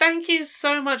thank you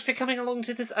so much for coming along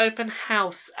to this open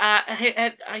house.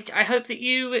 I hope that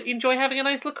you enjoy having a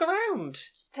nice look around.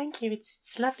 Thank you.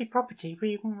 It's a lovely property.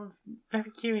 We were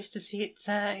very curious to see it.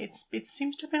 It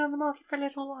seems to have been on the market for a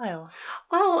little while.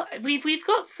 Well, we've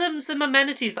got some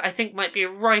amenities that I think might be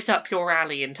right up your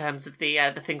alley in terms of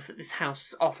the things that this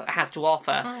house has to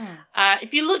offer.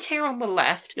 If you look here on the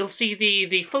left, you'll see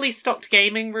the fully stocked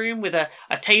gaming room with a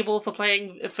table for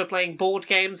playing board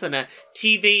games and a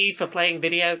TV for playing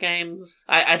video games.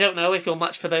 I don't know if you're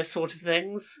much for those sort of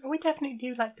things. We definitely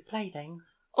do like to play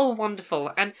things. Oh,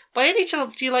 wonderful. And by any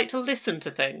chance, do you like to listen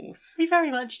to things? We very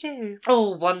much do. Oh,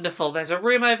 wonderful. There's a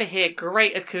room over here,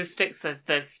 great acoustics.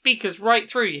 There's speakers right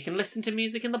through. You can listen to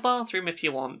music in the bathroom if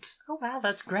you want. Oh, wow,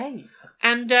 that's great.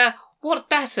 And what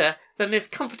better than this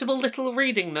comfortable little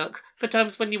reading nook for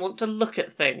times when you want to look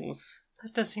at things?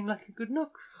 That does seem like a good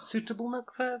nook. Suitable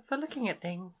nook for looking at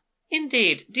things.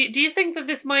 Indeed. Do you think that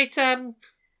this might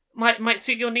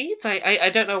suit your needs? I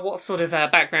don't know what sort of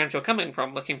background you're coming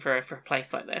from looking for a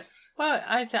place like this. Well,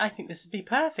 I think this would be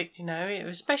perfect,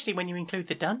 especially when you include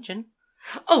the dungeon.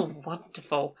 Oh,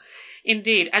 wonderful.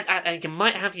 Indeed. And I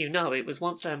might have you know it was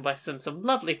once owned by some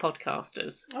lovely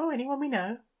podcasters. Oh, anyone we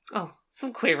know? Oh,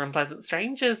 some queer and pleasant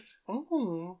strangers.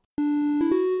 Oh.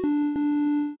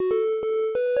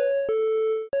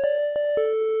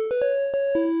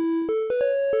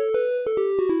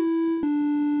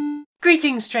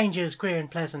 Greetings, strangers, queer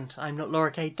and pleasant. I'm not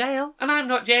Laura K. Dale. And I'm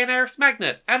not Jane Eris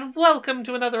Magnet. And welcome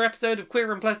to another episode of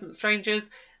Queer and Pleasant Strangers,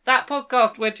 that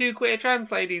podcast where two queer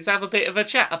trans ladies have a bit of a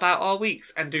chat about our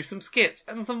weeks and do some skits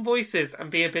and some voices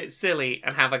and be a bit silly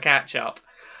and have a catch-up.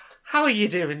 How are you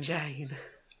doing, Jane?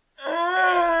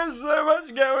 So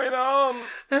much going on.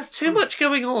 There's too much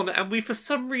going on, and for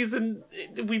some reason,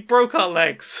 we broke our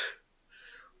legs.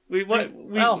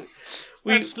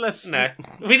 Let's no,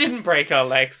 we didn't break our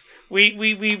legs.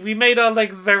 We made our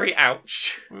legs very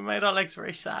ouch. We made our legs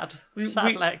very sad.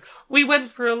 Sad legs. We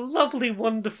went for a lovely,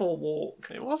 wonderful walk.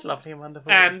 It was lovely and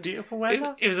wonderful. And it was beautiful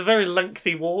weather. It was a very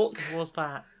lengthy walk. It was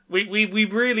that. We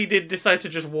really did decide to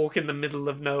just walk in the middle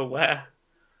of nowhere.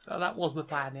 Oh, that was the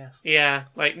plan, yes. Yeah,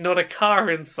 like not a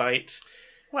car in sight.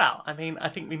 Well, I mean, I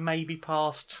think we maybe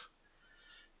passed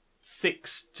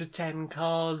 6 to 10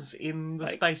 cars in the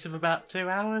space of about 2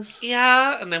 hours.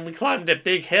 Yeah, and then we climbed a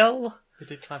big hill. We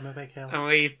did climb a big hill. And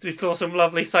we saw some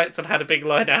lovely sights and had a big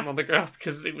lie down on the grass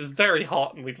because it was very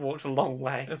hot and we'd walked a long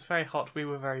way. It was very hot. We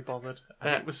were very bothered.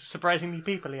 And it was surprisingly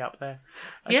peoply up there.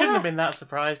 I Yeah. shouldn't have been that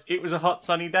surprised. It was a hot,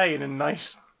 sunny day in a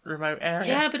nice, remote area.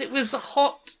 Yeah, but it was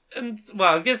hot and... Well,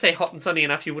 I was going to say hot and sunny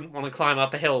enough you wouldn't want to climb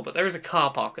up a hill, but there is a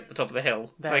car park at the top of the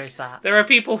hill. There is that. There are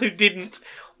people who didn't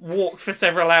walk for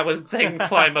several hours then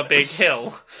climb a big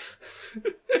hill.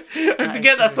 I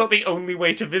forget that's not the only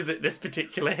way to visit this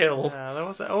particular hill. There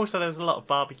was a lot of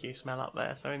barbecue smell up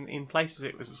there, so in places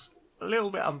it was a little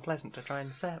bit unpleasant to try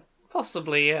and set.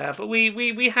 Possibly, yeah, but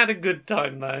we had a good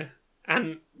time though.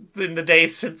 And in the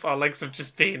days since, our legs have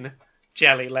just been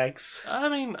jelly legs. I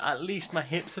mean, at least my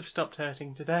hips have stopped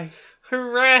hurting today.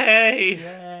 Hooray!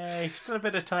 Yay! Still a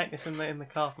bit of tightness in the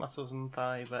calf muscles and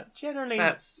thigh, but generally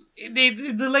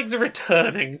the legs are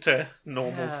returning to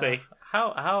normalcy. Yeah.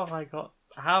 How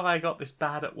have I got this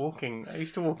bad at walking? I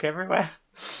used to walk everywhere.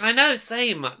 I know,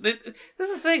 same. This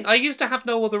is the thing. I used to have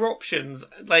no other options.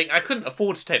 Like, I couldn't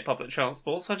afford to take public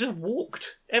transport, so I just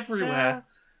walked everywhere. Yeah.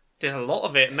 Did a lot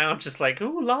of it, and now I'm just like,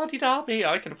 ooh, la-di-da-me,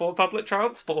 I can afford public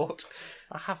transport.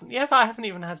 I haven't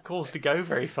even had cause to go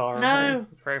very far. No.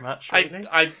 Very much, really.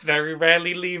 I very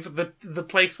rarely leave the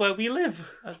place where we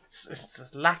live. It's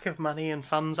a lack of money and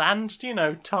funds and,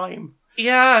 time.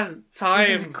 Yeah, time.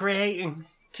 Too busy creating.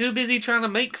 Too busy trying to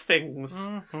make things.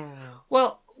 Mm-hmm.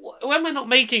 Well, when we're not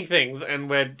making things and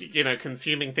we're,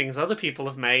 consuming things other people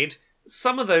have made,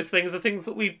 some of those things are things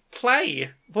that we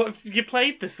play. What have you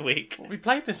played this week? What we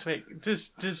played this week?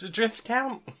 Does Adrift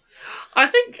count? I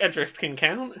think Adrift can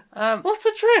count. What's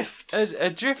Adrift?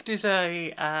 Adrift is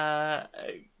a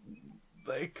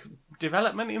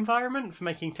development environment for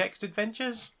making text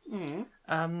adventures. Mm.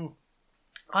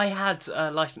 I had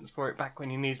a license for it back when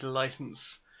you needed a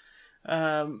license.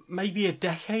 Maybe a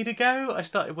decade ago, I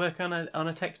started working on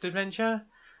a text adventure,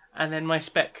 and then my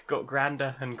spec got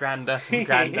grander and grander and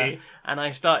grander, and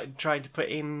I started trying to put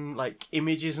in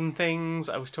images and things.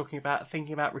 I was thinking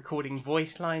about recording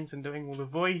voice lines and doing all the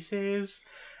voices,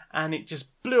 and it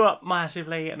just blew up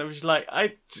massively. And I was like,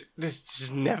 this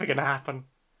is never going to happen.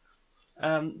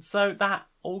 So that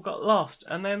all got lost,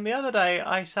 and then the other day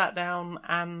I sat down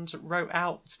and wrote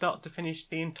out start to finish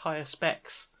the entire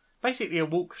specs. Basically a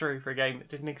walkthrough for a game that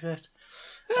didn't exist.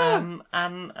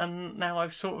 And now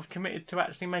I've sort of committed to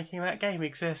actually making that game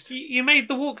exist. You made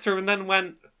the walkthrough and then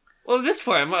went, well, at this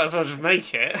point I might as well just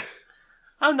make it.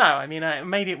 Oh no, I mean, I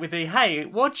made it with the, hey,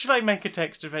 what should I make a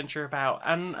text adventure about?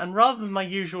 And rather than my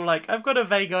usual, like, I've got a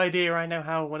vague idea, I know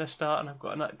how I want to start, and I've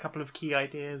got a couple of key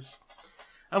ideas.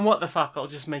 And what the fuck, I'll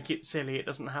just make it silly. It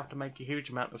doesn't have to make a huge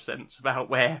amount of sense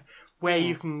about where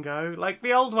you can go. Like,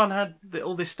 the old one had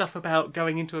all this stuff about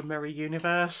going into a mirror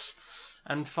universe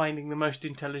and finding the most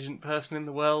intelligent person in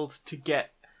the world to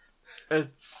get a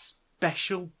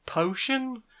special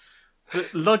potion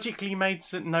that logically made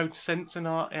no sense in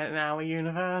our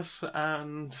universe,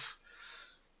 and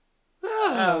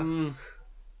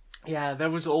yeah, there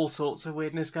was all sorts of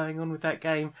weirdness going on with that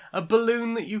game. A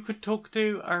balloon that you could talk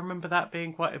to, I remember that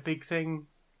being quite a big thing.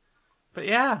 But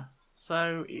yeah,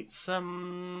 so it's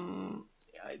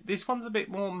this one's a bit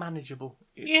more manageable.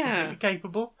 It's completely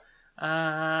capable,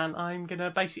 and I'm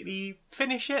gonna basically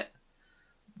finish it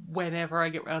whenever I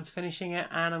get round to finishing it,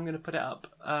 and I'm going to put it up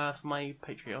for my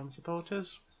Patreon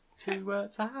supporters to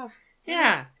have.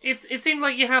 Yeah, it seems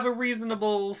like you have a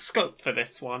reasonable scope for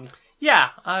this one. Yeah,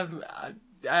 I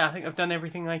think I've done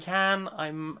everything I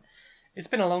can. It's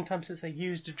been a long time since I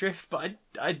used Adrift, but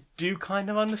I do kind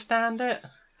of understand it.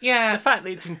 Yeah. The fact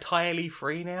that it's entirely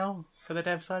free now for the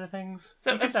dev side of things.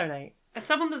 So you can donate. As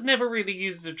someone that's never really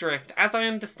used Adrift, as I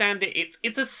understand it,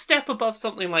 it's a step above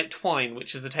something like Twine,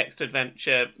 which is a text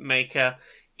adventure maker,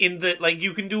 in that, like,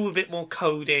 you can do a bit more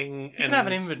coding. You can have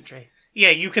an inventory. Yeah,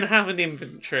 you can have an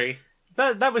inventory.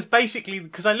 That was basically,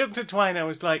 because I looked at Twine, I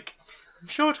was like, I'm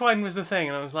sure Twine was the thing,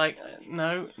 and I was like,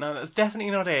 no, that's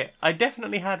definitely not it. I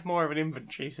definitely had more of an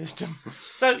inventory system.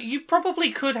 So you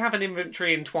probably could have an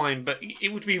inventory in Twine, but it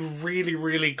would be really,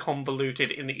 really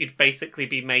convoluted in that you'd basically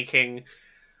be making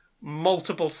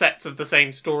multiple sets of the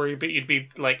same story, but you'd be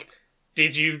like,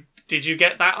 did you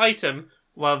get that item?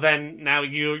 Well, then now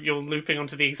you're looping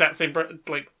onto the exact same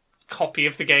copy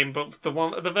of the game, but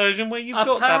the version where you've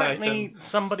got that item. Apparently,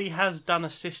 somebody has done a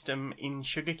system in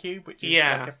SugarCube, which is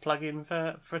like a plugin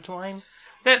for Twine.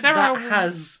 That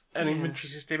has an inventory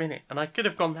system in it, and I could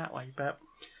have gone that way, but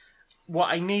what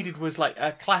I needed was like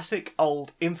a classic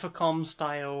old Infocom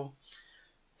style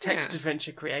text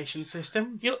adventure creation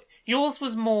system. Yours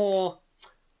was more,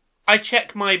 I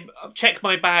check my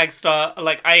bag start,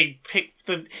 like I pick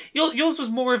the... Yours was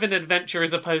more of an adventure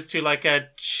as opposed to like a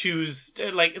choose...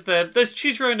 Like those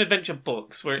choose your own adventure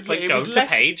books where it's like go to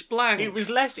page blank. It was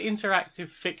less interactive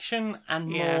fiction and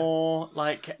more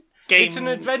like... It's an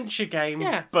adventure game,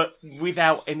 but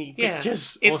without any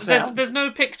pictures or sounds. There's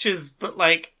no pictures, but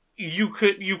like you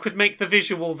could make the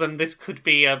visuals and this could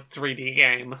be a 3D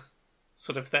game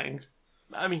sort of thing.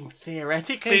 I mean,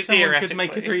 theoretically, someone could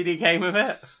make a 3D game of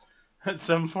it at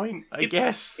some point, I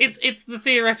guess. It's the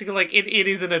theoretical, like, it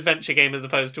is an adventure game as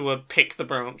opposed to a pick the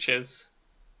branches.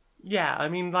 Yeah, I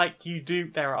mean, like,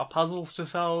 there are puzzles to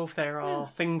solve, there are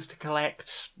things to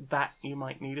collect, that you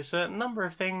might need a certain number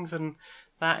of things, and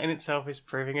that in itself is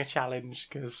proving a challenge,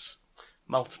 because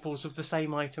multiples of the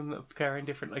same item that occur in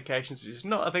different locations is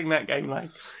not a thing that game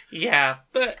likes. Yeah,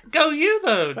 but go you,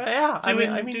 though! But yeah,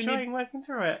 I'm enjoying working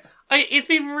through it. It's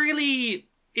been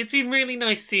really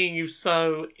nice seeing you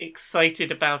so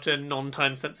excited about a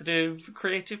non-time sensitive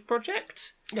creative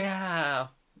project. Yeah.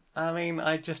 I mean,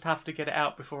 I just have to get it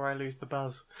out before I lose the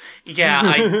buzz.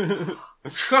 Yeah,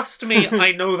 trust me,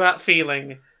 I know that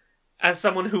feeling. As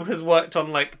someone who has worked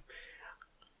on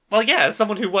as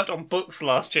someone who worked on books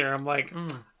last year, I'm like,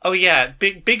 oh yeah,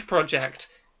 big project.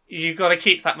 You got to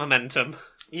keep that momentum.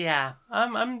 Yeah, I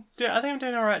think I'm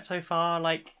doing all right so far.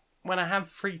 Like, when I have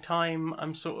free time,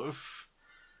 I'm sort of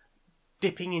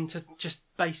dipping into just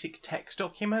basic text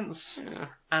documents,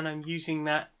 and I'm using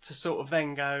that to sort of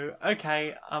then go,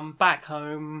 okay, I'm back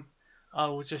home, I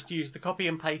will just use the copy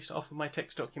and paste off of my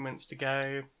text documents to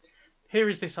go, here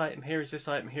is this item, here is this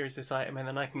item, here is this item, and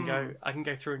then I can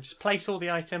go through and just place all the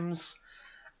items,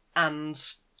 and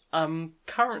I'm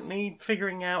currently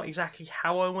figuring out exactly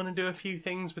how I want to do a few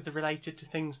things related to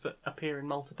things that appear in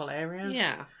multiple areas.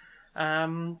 Yeah.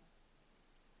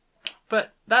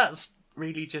 But that's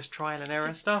really just trial and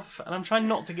error stuff, and I'm trying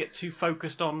not to get too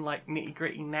focused on like nitty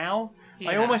gritty now.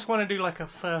 I almost want to do like a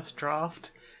first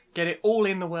draft, get it all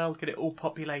in the world, get it all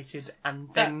populated, and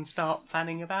then start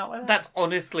fanning about with it. That's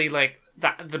honestly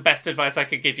the best advice I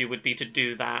could give you would be to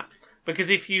do that, because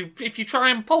if you try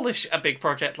and polish a big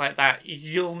project like that,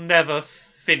 you'll never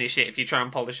finish it if you try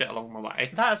and polish it along the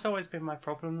way. That's always been my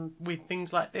problem with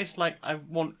things like this. Like, I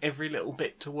want every little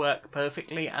bit to work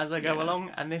perfectly as I go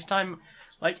along, and this time,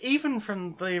 like, even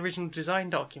from the original design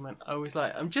document, I was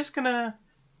like, I'm just gonna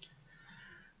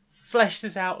flesh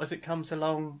this out as it comes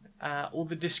along. All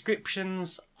the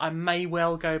descriptions, I may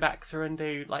well go back through and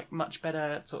do like much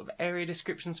better sort of area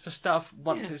descriptions for stuff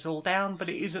once it's all down. But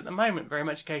it is at the moment very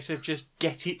much a case of just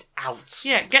get it out.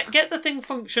 Yeah, get the thing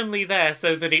functionally there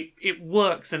so that it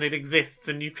works and it exists,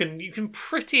 and you can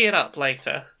pretty it up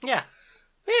later. Yeah.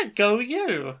 Yeah, go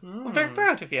you. I'm very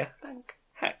proud of you. Thank.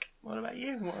 Heck. What about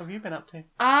you? What have you been up to?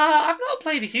 I've not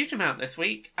played a huge amount this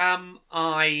week.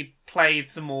 I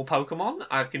played some more Pokemon.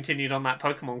 I've continued on that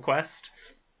Pokemon quest.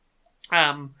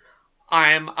 I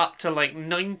am up to like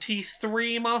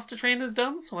 93 Master Trainers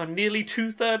done, so I'm nearly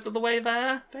 2/3 of the way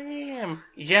there. Damn.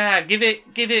 Yeah, give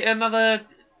it another.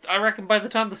 I reckon by the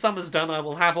time the summer's done, I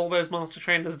will have all those Master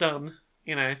Trainers done.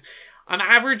 You know, I'm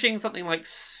averaging something like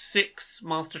 6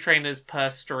 Master Trainers per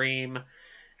stream.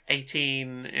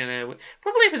 18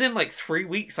 probably within like 3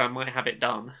 weeks I might have it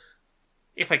done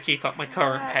if I keep up my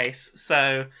current pace.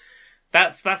 So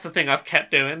that's the thing I've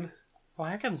kept doing.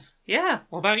 Wagons. Yeah.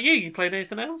 What about you? You played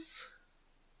anything else?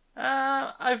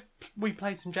 We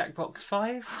played some Jackbox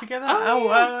 5 together.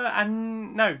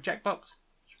 Yeah. Jackbox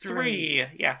 3.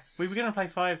 Yes. We were going to play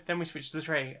 5, then we switched to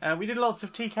 3. We did lots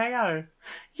of TKO.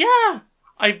 Yeah.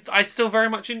 I still very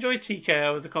much enjoy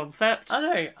TKO as a concept. I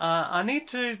know. I need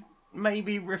to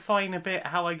maybe refine a bit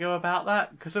how I go about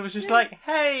that, because I was just like,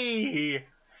 hey,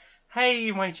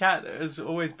 my chat has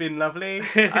always been lovely.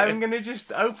 I'm going to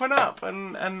just open up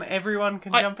and everyone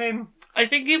can jump in. I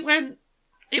think it went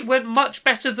much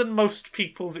better than most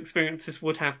people's experiences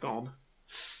would have gone.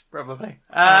 Probably.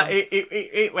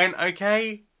 It went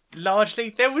okay, largely.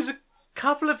 There was a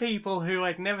couple of people who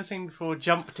I'd never seen before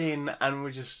jumped in and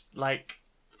were just like,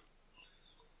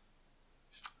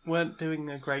 weren't doing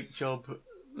a great job.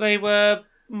 They were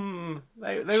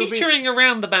they teetering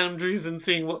around the boundaries and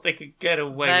seeing what they could get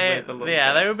away with a little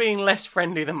bit. They were being less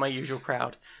friendly than my usual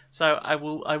crowd. So I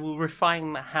will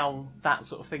refine how that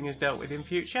sort of thing is dealt with in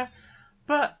future.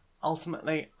 But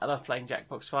ultimately, I love playing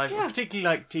Jackbox 5. Yeah. I particularly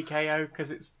like TKO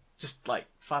because it's just like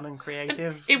fun and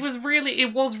creative. And it was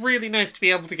really nice to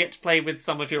be able to get to play with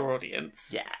some of your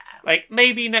audience. Yeah. Like,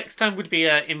 maybe next time would be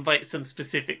invite some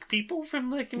specific people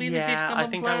from the community to come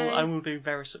and play. I will do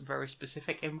very, very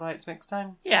specific invites next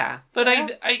time. Yeah, but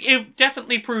it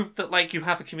definitely proved that, like, you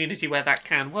have a community where that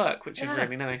can work, which is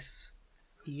really nice.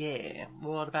 Yeah.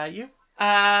 What about you?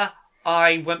 I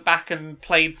went back and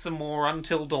played some more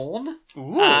Until Dawn.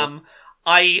 Ooh.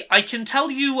 I can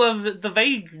tell you the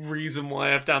vague reason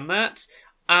why I've done that.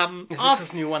 Is it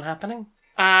this new one happening?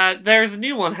 There is a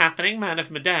new one happening, Man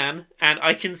of Medan, and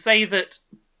I can say that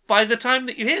by the time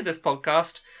that you hear this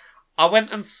podcast, I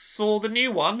went and saw the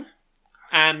new one,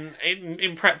 and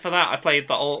in prep for that, I played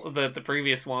the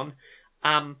previous one.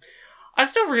 I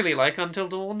still really like Until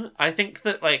Dawn. I think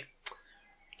that like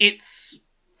it's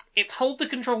hold the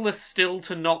controller still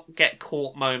to not get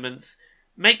caught moments.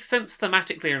 Makes sense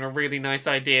thematically and a really nice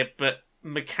idea, but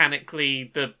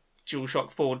mechanically the DualShock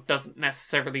 4 doesn't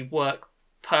necessarily work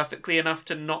perfectly enough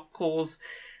to not cause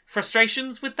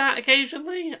frustrations with that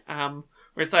occasionally. Where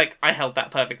it's like, I held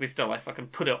that perfectly still, I fucking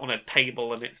put it on a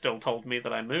table and it still told me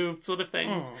that I moved, sort of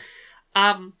things.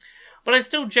 But I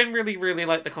still generally really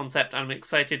like the concept, and I'm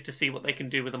excited to see what they can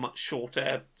do with a much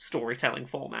shorter storytelling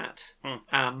format.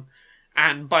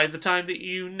 And by the time that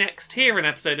you next hear an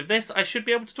episode of this, I should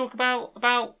be able to talk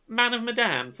about Man of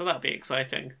Medan, so that'll be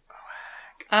exciting.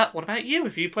 What about you?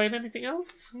 Have you played anything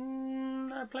else?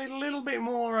 I played a little bit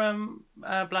more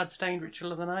Bloodstained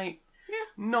Ritual of the Night.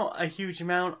 Yeah. Not a huge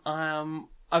amount.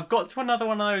 I've got to another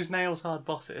one of those Nails Hard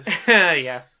bosses.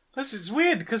 Yes. This is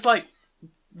weird, because like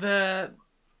the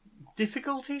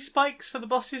difficulty spikes for the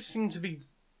bosses seem to be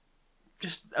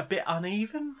just a bit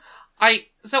uneven.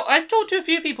 So I've talked to a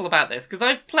few people about this, because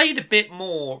I've played a bit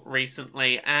more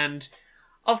recently, and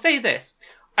I'll say this.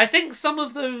 I think some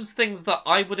of those things that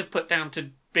I would have put down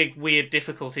to big, weird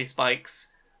difficulty spikes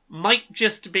might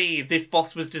just be this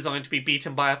boss was designed to be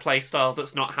beaten by a playstyle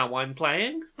that's not how I'm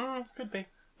playing. Could be.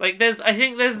 Like,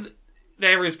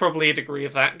 there is probably a degree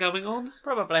of that going on.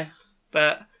 Probably.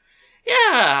 But,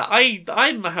 yeah,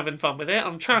 I'm having fun with it.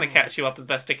 I'm trying to catch you up as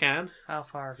best I can. How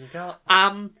far have you got?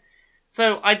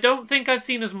 So I don't think I've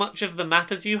seen as much of the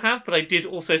map as you have, but I did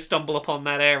also stumble upon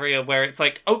that area where it's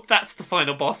like, oh, that's the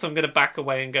final boss, I'm going to back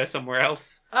away and go somewhere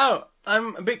else. Oh,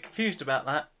 I'm a bit confused about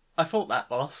that. I fought that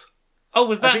boss. Oh,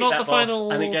 was that not that the boss,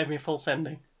 final... And it gave me a full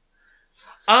sending.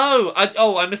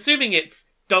 I'm assuming it's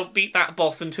don't beat that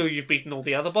boss until you've beaten all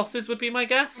the other bosses would be my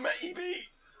guess. Maybe.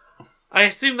 I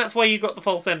assume that's why you got the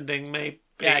false ending, maybe.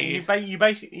 Yeah, you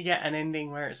basically get an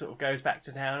ending where it sort of goes back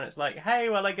to town. It's like, hey,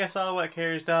 well, I guess our work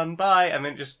here is done. Bye, and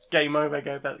then just game over.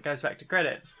 Goes back to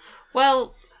credits.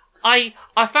 Well, I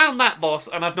found that boss,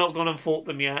 and I've not gone and fought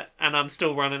them yet, and I'm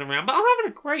still running around, but I'm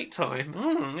having a great time.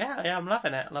 Yeah, I'm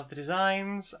loving it. I love the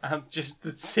designs, just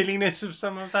the silliness of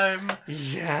some of them.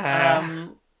 Yeah.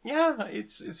 Yeah,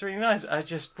 it's really nice. I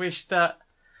just wish that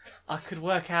I could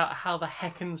work out how the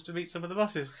heckens to beat some of the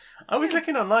bosses. I was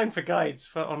looking online for guides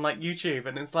on like YouTube,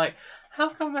 and it's like, how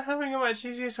come they're having a much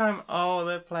easier time? Oh,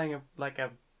 they're playing a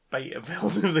beta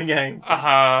build of the game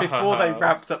before they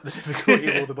ramped up the difficulty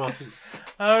of all the bosses.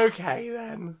 Okay,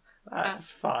 then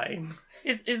that's fine.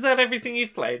 Is that everything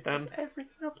you've played then? That's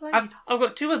everything I've played. I've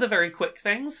got two other very quick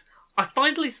things. I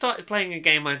finally started playing a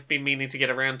game I've been meaning to get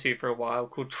around to for a while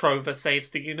called Trover Saves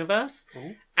the Universe.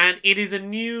 Ooh. And it is a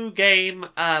new game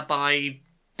by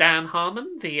Dan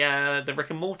Harmon, the Rick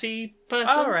and Morty person.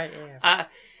 Oh, right, yeah.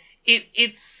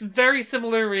 It's very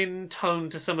similar in tone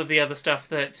to some of the other stuff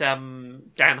that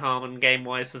Dan Harmon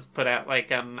game-wise has put out, like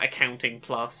Accounting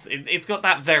Plus. It's got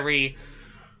that very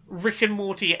Rick and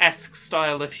Morty-esque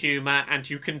style of humour, and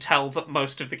you can tell that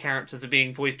most of the characters are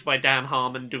being voiced by Dan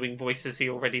Harmon doing voices he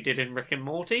already did in Rick and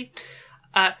Morty.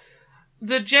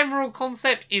 The general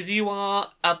concept is you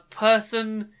are a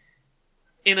person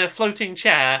in a floating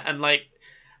chair, and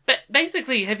but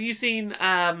basically, have you seen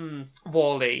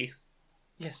WALL-E?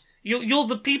 Yes. You're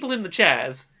the people in the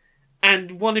chairs,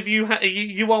 and one of you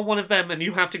you are one of them, and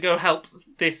you have to go help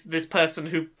this person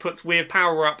who puts weird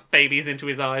power-up babies into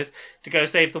his eyes to go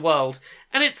save the world.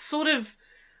 And it's sort of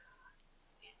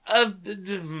how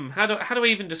do I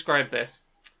even describe this?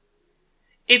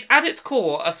 It's at its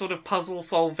core a sort of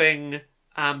puzzle-solving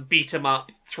beat 'em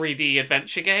up 3D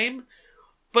adventure game,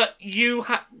 but you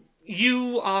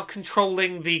are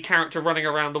controlling the character running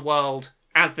around the world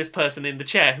as this person in the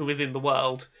chair who is in the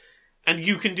world. And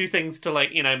you can do things to,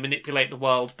 manipulate the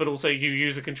world, but also you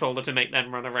use a controller to make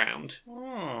them run around.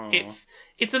 Oh.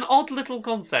 It's an odd little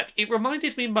concept. It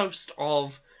reminded me most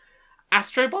of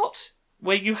Astrobot,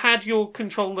 where you had your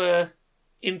controller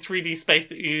in 3D space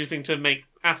that you're using to make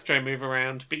Astro move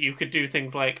around, but you could do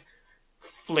things like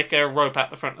flick a rope at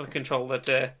the front of the controller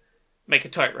to make a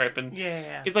tightrope. And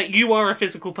yeah. It's like you are a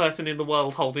physical person in the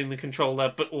world holding the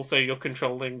controller, but also you're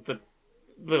controlling the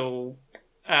little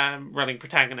running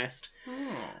protagonist.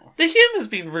 Oh. The humour's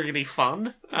been really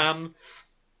fun.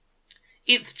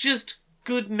 It's just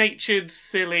good-natured,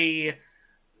 silly.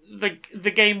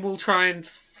 The game will try and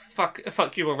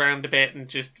fuck you around a bit and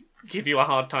just give you a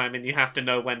hard time, and you have to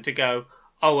know when to go,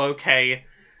 oh, okay,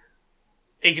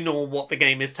 ignore what the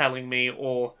game is telling me,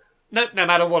 or no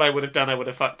matter what I would have done, I would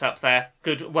have fucked up there.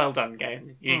 Good, well done,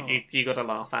 game. You got a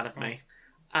laugh out of me.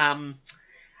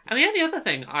 And the only other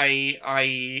thing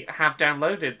I have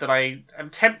downloaded that I am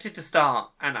tempted to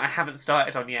start, and I haven't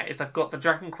started on yet, is I've got the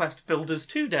Dragon Quest Builders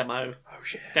 2 demo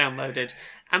downloaded.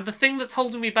 And the thing that's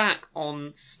holding me back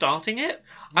on starting it,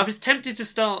 I was tempted to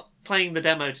start playing the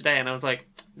demo today, and I was like,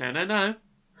 no.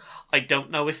 I don't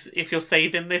know if your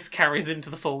save in this carries into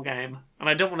the full game. And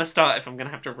I don't want to start if I'm going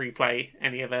to have to replay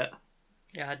any of it.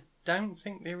 Yeah, I don't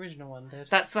think the original one did.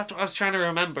 That's what I was trying to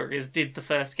remember, is did the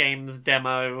first game's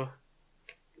demo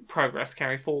progress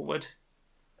carry forward?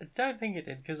 I don't think it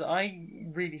did, because I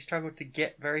really struggled to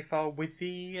get very far with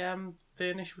the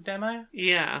initial demo.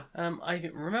 Yeah. I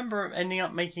remember ending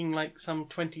up making some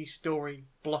 20-story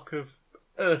block of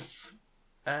earth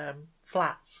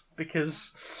flats,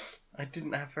 because I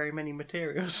didn't have very many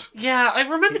materials. Yeah, I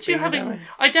remembered you having...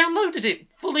 I downloaded it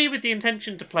fully with the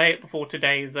intention to play it before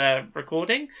today's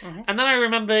recording, and then I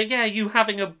remember, you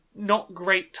having a not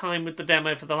great time with the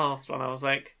demo for the last one. I was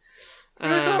like... It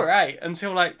was alright,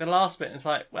 until the last bit, it's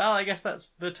like, well, I guess that's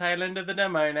the tail end of the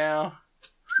demo now.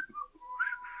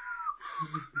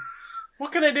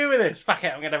 What can I do with this? Fuck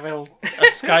it, I'm going to build a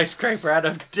skyscraper out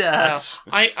of dirt.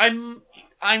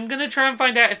 I'm going to try and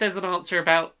find out if there's an answer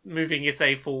about moving your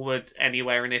save forward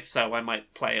anywhere, and if so, I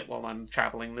might play it while I'm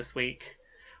travelling this week.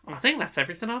 And I think that's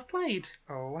everything I've played.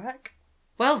 Oh, heck.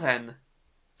 Well then,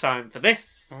 time for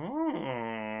this.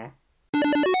 Oh.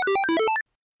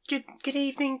 Good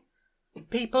evening,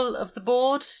 people of the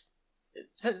board.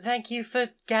 Thank you for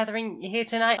gathering here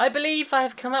tonight. I believe I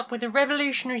have come up with a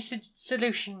revolutionary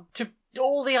solution to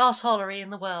all the arseholery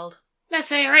in the world. Let's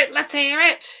hear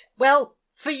it! Well,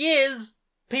 for years,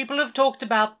 people have talked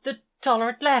about the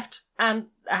tolerant left, and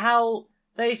how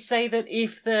they say that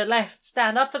if the left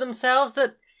stand up for themselves,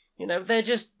 that, they're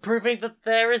just proving that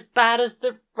they're as bad as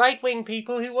the right-wing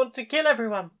people who want to kill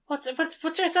everyone. What's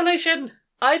your solution?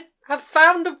 I have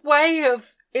found a way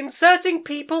of inserting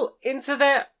people into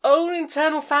their own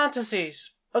internal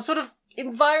fantasies. A sort of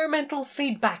environmental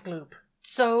feedback loop.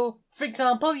 So, for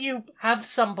example, you have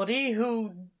somebody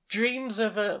who dreams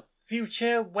of a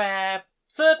future where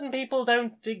certain people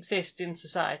don't exist in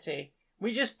society.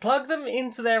 We just plug them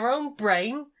into their own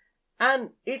brain, and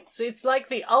it's like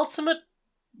the ultimate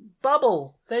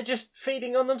bubble. They're just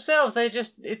feeding on themselves.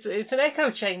 It's an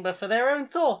echo chamber for their own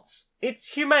thoughts.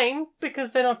 It's humane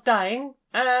because they're not dying,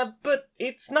 but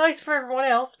it's nice for everyone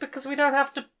else because we don't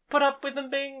have to put up with them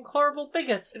being horrible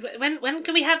bigots. When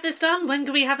can we have this done? When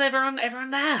can we have everyone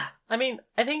there? I mean,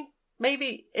 I think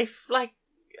maybe if, like,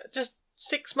 just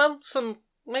 6 months and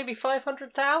maybe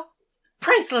 500 thou?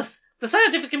 Priceless! The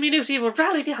scientific community will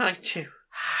rally behind you.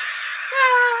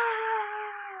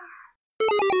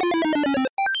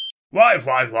 Right,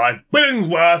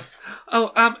 Billingsworth.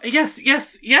 Oh, yes,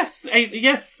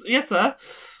 sir.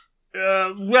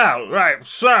 Well, right,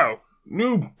 so,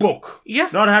 new book.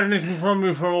 Yes. Not had anything from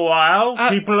you for a while.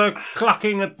 People are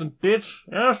clucking at the bit,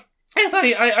 yes? Yes,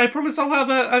 I promise I'll have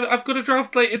I've got a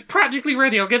draft late. It's practically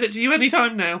ready. I'll get it to you any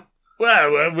time now.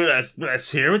 Well,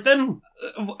 let's hear it then.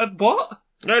 What?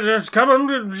 Let's come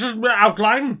on, just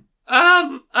outline.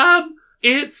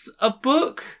 It's a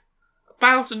book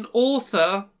about an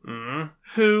author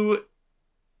whose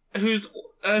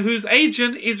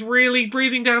agent is really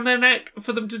breathing down their neck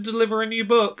for them to deliver a new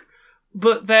book,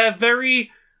 but they're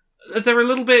a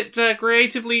little bit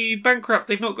creatively bankrupt.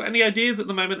 They've not got any ideas at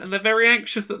the moment, and they're very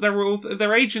anxious that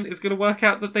their agent is going to work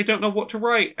out that they don't know what to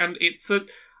write, and it's a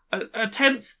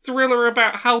tense thriller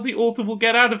about how the author will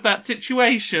get out of that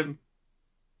situation.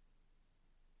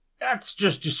 That's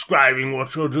just describing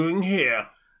what you're doing here.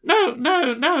 No.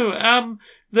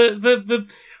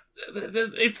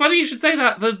 It's funny you should say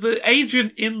that. The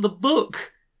agent in the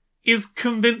book is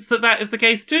convinced that is the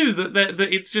case too. That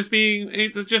it's just being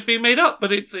made up,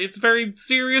 but it's a very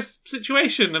serious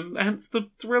situation, and hence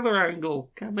the thriller angle.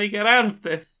 Can they get out of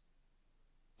this?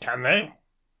 Can they?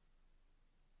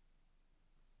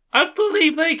 I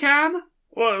believe they can.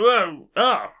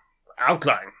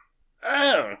 Outline.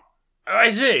 Oh,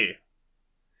 I see.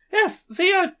 Yes.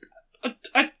 See, I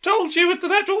told you it's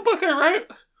an actual book I wrote.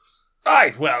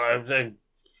 Right, well,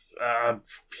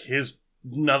 here's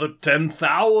another 10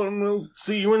 thou, and we'll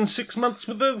see you in 6 months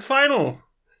with the final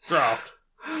draft.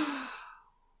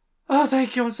 Oh,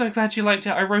 thank you. I'm so glad you liked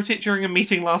it. I wrote it during a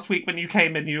meeting last week when you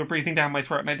came in. You were breathing down my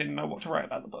throat, and I didn't know what to write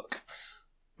about the book.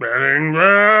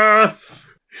 Billingworth!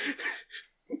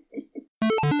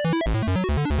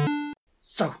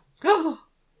 So,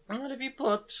 what have you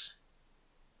put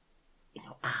in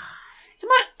your eye? In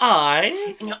my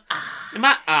eyes? In your eye. In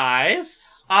my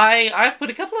eyes? I've put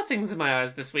a couple of things in my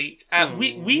eyes this week.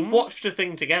 We watched a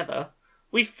thing together.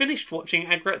 We finished watching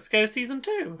Agretzko Season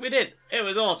 2. We did. It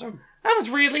was awesome. It was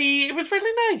really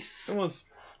nice. It was.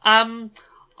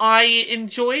 I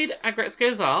enjoyed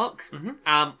Agretzko's arc. Mm-hmm.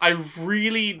 I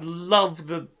really love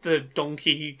the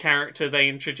donkey character they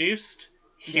introduced.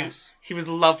 He was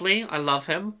lovely. I love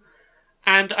him.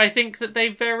 And I think that they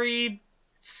very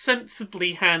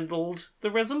sensibly handled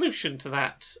the resolution to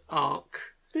that arc.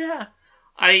 Yeah.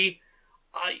 I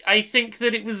think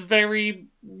that it was very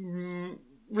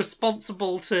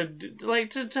responsible to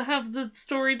have the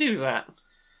story do that.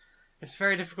 It's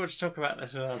very difficult to talk about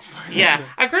this without spoiling. Yeah,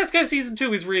 Agretzko Season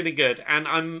 2 is really good, and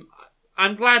I'm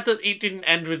glad that it didn't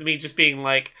end with me just being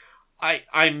like,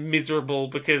 I'm miserable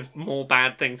because more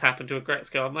bad things happen to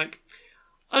Agretzko.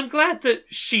 I'm glad that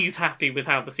she's happy with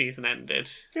how the season ended.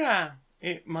 Yeah,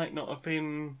 it might not have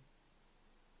been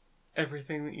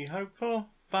everything that you hoped for,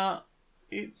 but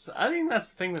I think that's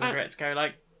the thing with Agretzko,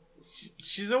 like,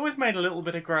 she's always made a little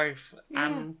bit of growth,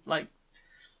 and, like,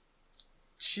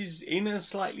 she's in a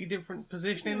slightly different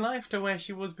position in life to where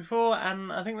she was before,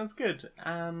 and I think that's good.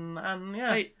 And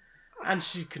yeah. And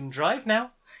she can drive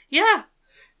now. Yeah.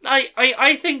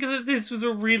 I think that this was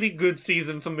a really good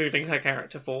season for moving her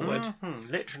character forward.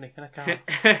 Mm-hmm. Literally in a car.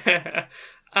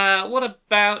 What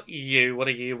about you? What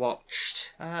have you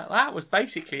watched? That was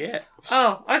basically it.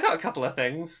 Oh, I got a couple of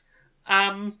things.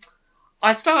 I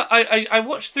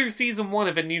watched through season 1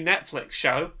 of a new Netflix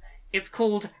show. It's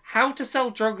called How to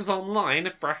Sell Drugs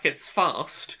Online, brackets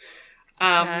fast.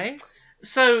 Okay.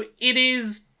 So it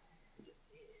is,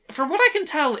 from what I can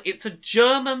tell, it's a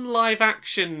German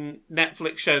live-action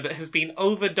Netflix show that has been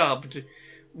overdubbed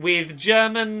with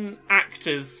German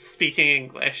actors speaking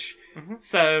English. Mm-hmm.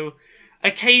 So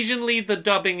occasionally the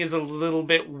dubbing is a little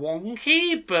bit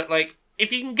wonky, but like,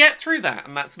 if you can get through that,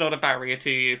 and that's not a barrier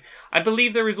to you, I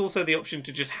believe there is also the option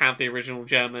to just have the original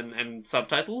German and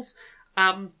subtitles.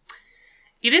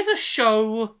 It is a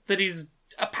show that is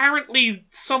apparently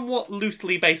somewhat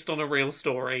loosely based on a real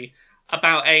story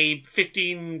about a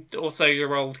 15 or so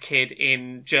year old kid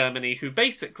in Germany who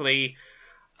basically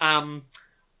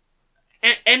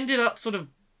ended up sort of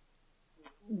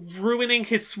ruining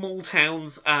his small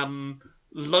town's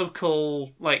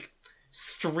local, like,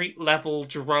 street-level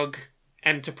drug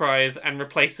enterprise and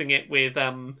replacing it with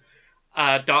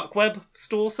a dark web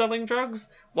store selling drugs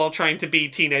while trying to be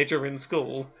teenager in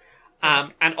school.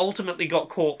 And ultimately got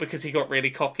caught because he got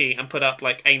really cocky and put up,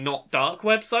 like, a not dark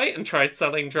website and tried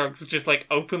selling drugs just, like,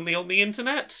 openly on the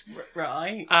internet.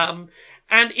 Right.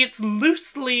 And it's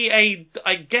loosely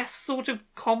I guess, sort of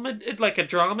comedy, like a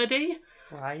dramedy.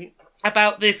 Right.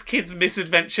 About this kid's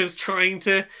misadventures trying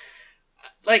to,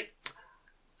 like...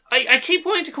 I keep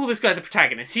wanting to call this guy the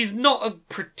protagonist. He's not a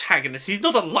protagonist. He's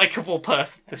not a likeable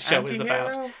person this show is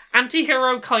about.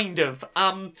 Anti-hero, kind of.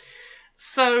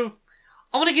 So...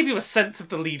 I want to give you a sense of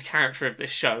the lead character of this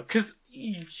show, because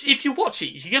if you watch it,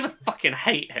 you're going to fucking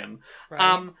hate him.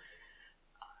 Right.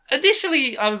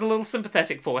 Initially, I was a little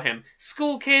sympathetic for him.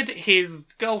 School kid, his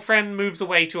girlfriend moves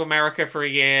away to America for a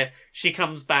year, she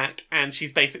comes back, and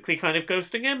she's basically kind of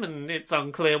ghosting him, and it's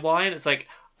unclear why, and it's like,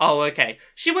 oh, okay.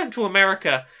 She went to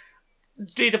America,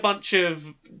 did a bunch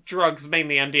of drugs,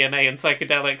 mainly MDMA and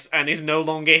psychedelics, and is no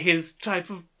longer his type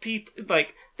of people.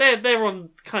 Like, they're on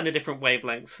kind of different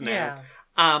wavelengths now. Yeah.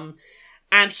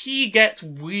 And he gets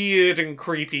weird and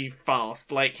creepy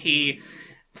fast. Like,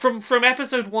 from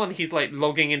episode 1, he's, like,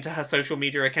 logging into her social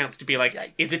media accounts to be like,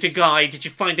 is it a guy? Did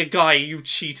you find a guy? Are you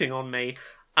cheating on me?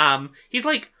 He's,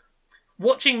 like,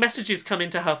 watching messages come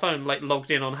into her phone, like,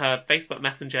 logged in on her Facebook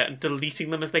Messenger and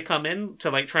deleting them as they come in to,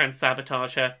 like, try and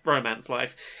sabotage her romance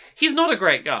life. He's not a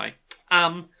great guy.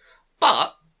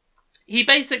 But he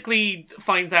basically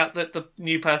finds out that the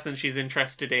new person she's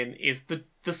interested in is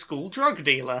the school drug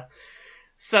dealer.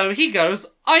 So he goes,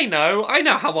 I know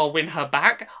how I'll win her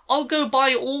back. I'll go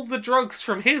buy all the drugs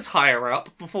from his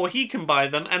higher-up before he can buy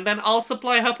them, and then I'll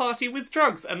supply her party with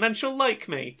drugs, and then she'll like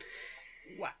me.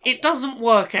 Wow. It doesn't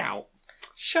work out.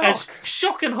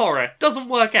 Shock and horror. Doesn't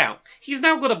work out. He's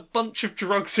now got a bunch of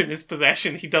drugs in his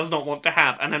possession he does not want to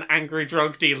have, and an angry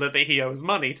drug dealer that he owes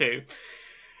money to.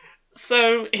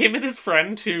 So, him and his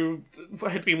friend, who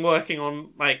had been working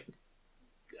on, like,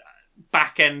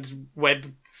 back-end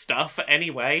web stuff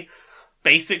anyway,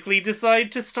 basically decide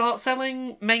to start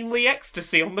selling mainly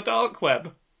ecstasy on the dark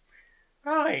web.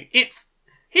 Right.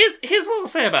 Here's what I'll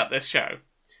say about this show.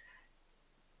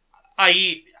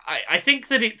 I think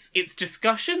that its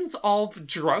discussions of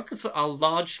drugs are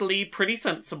largely pretty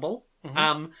sensible.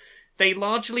 Mm-hmm. They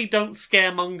largely don't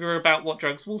scaremonger about what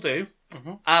drugs will do.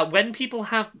 Mm-hmm. When people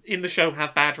in the show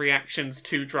have bad reactions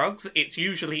to drugs, it's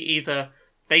usually either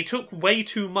they took way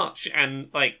too much and,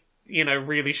 like, you know,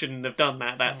 really shouldn't have done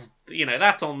that. That's, you know,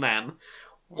 that's on them.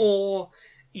 Or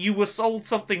you were sold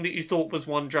something that you thought was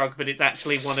one drug, but it's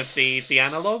actually one of the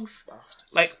analogues.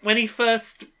 Like, when he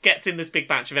first gets in this big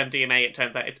batch of MDMA, it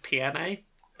turns out it's PMA.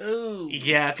 Ooh.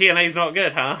 Yeah, PMA's not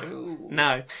good, huh? Ooh.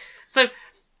 No. So,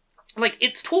 like,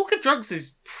 its talk of drugs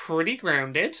is pretty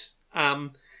grounded.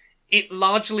 It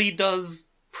largely does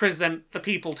present the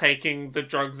people taking the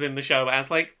drugs in the show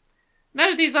as, like,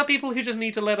 no, these are people who just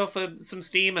need to let off some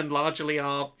steam and largely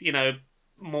are, you know,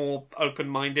 more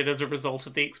open-minded as a result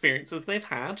of the experiences they've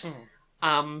had.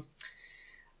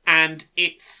 And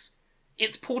its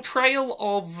portrayal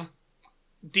of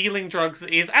dealing drugs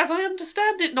is, as I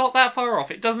understand it, not that far off.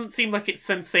 It doesn't seem like it's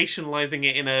sensationalizing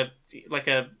it in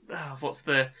what's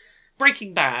the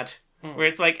Breaking Bad, where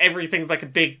it's like everything's like a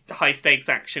big high-stakes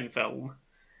action film.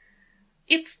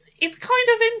 It's kind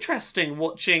of interesting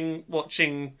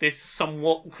watching this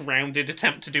somewhat grounded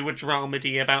attempt to do a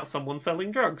dramedy about someone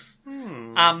selling drugs.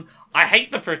 I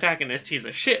hate the protagonist, he's a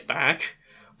shitbag,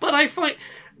 but I find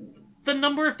the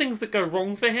number of things that go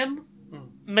wrong for him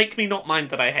make me not mind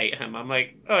that I hate him. I'm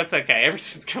like, oh, it's okay,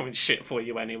 everything's going shit for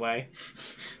you anyway.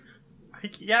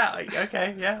 Yeah,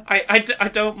 okay, yeah. I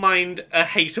don't mind a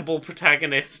hateable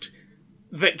protagonist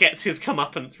that gets his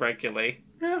comeuppance regularly.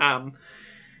 Yeah.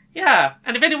 Yeah,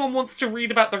 and if anyone wants to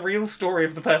read about the real story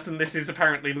of the person this is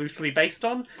apparently loosely based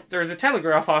on, there is a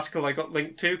Telegraph article I got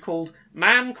linked to called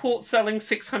Man Caught Selling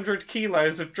 600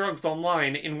 Kilos of Drugs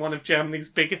Online in One of Germany's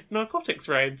Biggest Narcotics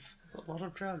Raids. That's a lot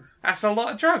of drugs. That's a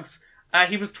lot of drugs.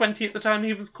 He was 20 at the time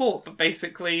he was caught, but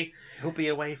basically... He'll be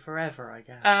away forever, I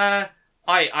guess.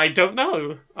 I don't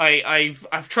know.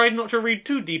 I've tried not to read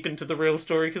too deep into the real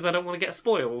story because I don't want to get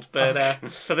spoiled, but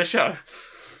for the show.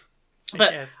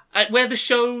 But where the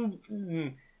show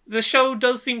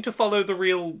does seem to follow the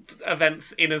real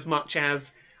events in as much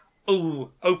as,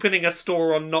 opening a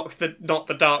store on not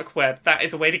the dark web, that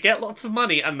is a way to get lots of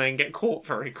money and then get caught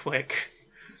very quick.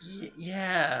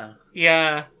 Yeah.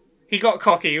 Yeah. He got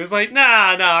cocky. He was like,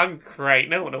 nah, I'm great.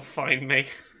 No one will find me.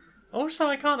 Also,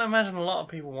 I can't imagine a lot of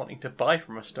people wanting to buy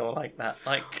from a store like that.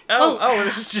 Like, Well-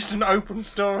 this is just an open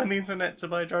store on the internet to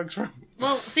buy drugs from.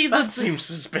 Well, see, That seems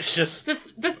suspicious. the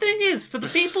thing is, for the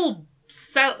people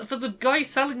for the guy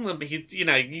selling them,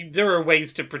 there are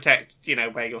ways to protect,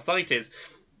 where your site is.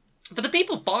 For the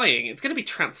people buying, it's going to be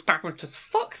transparent as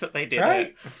fuck that they did Right.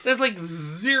 it. There's like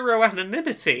zero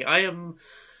anonymity.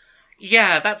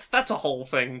 That's a whole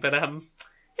thing. But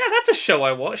that's a show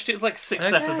I watched. It was like 6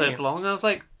 Okay. episodes long. I was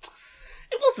like,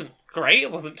 it wasn't great.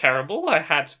 It wasn't terrible. I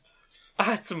had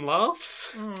some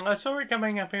laughs. I saw it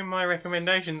coming up in my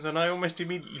recommendations, and I almost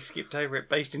immediately skipped over it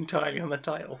based entirely on the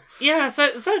title. Yeah, so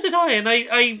did I, and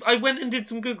I went and did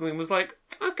some googling. And was like,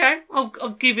 okay,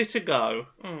 I'll give it a go.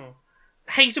 Mm.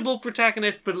 Hateable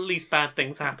protagonist, but at least bad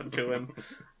things happen to him.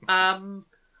 I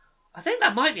think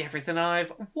that might be everything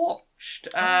I've watched.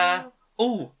 I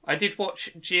did watch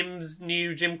Jim's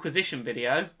new Jimquisition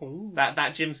video. Ooh.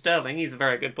 That Jim Sterling, he's a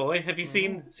very good boy. Have you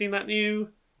seen that new?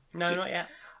 No, not yet.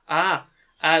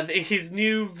 His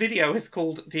new video is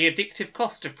called "The Addictive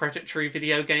Cost of Predatory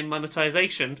Video Game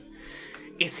Monetization."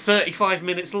 It's 35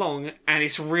 minutes long, and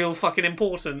it's real fucking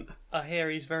important. I hear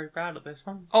he's very proud of this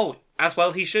one. Oh, as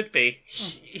well he should be.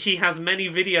 He has many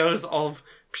videos of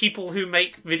people who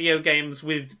make video games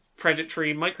with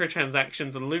predatory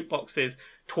microtransactions and loot boxes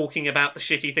talking about the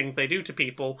shitty things they do to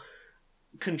people,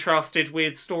 contrasted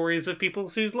with stories of people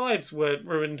whose lives were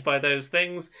ruined by those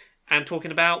things, and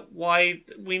talking about why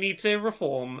we need to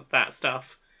reform that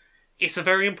stuff. It's a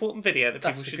very important video that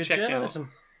That's people a should good check journalism. out.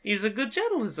 He's a good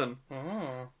journalism.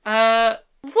 Oh.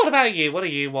 What about you? What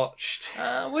have you watched?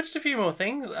 I watched a few more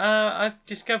things. I've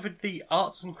discovered the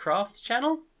Arts and Crafts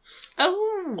channel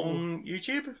Oh, on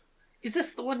YouTube. is this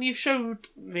the one you showed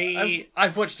me?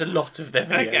 I've watched a lot of their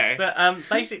videos, Okay. but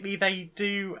basically they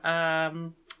do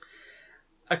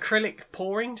acrylic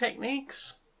pouring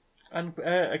techniques and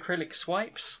acrylic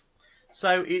swipes.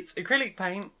 So it's acrylic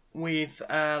paint with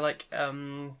like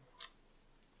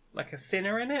a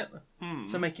thinner in it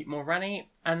to make it more runny,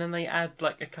 and then they add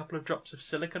like a couple of drops of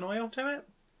silicone oil to it,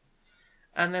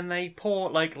 and then they pour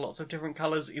like lots of different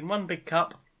colours in one big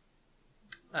cup,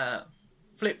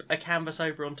 flip a canvas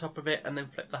over on top of it, and then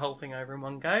flip the whole thing over in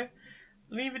one go.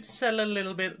 Leave it to settle a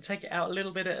little bit, take it out a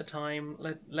little bit at a time,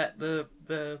 let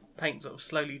the paint sort of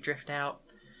slowly drift out.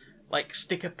 Like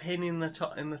stick a pin in the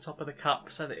top of the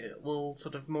cup so that it will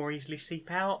sort of more easily seep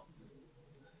out.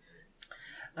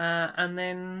 And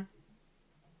then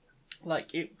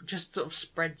like it just sort of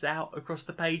spreads out across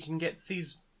the page and gets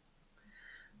these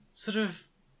sort of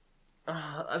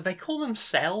they call them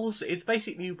cells. It's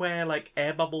basically where like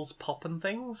air bubbles pop and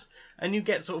things, and you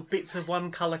get sort of bits of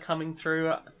one colour coming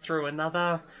through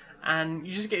another, and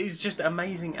you just get these just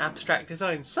amazing abstract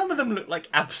designs. Some of them look like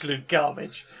absolute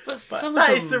garbage, But but some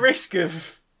that of is them, the risk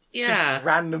of yeah. just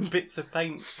random bits of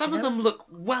paint. Some of them look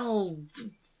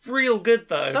real good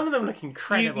though. Some of them look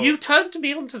incredible. You turned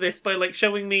me onto this by like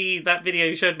showing me that video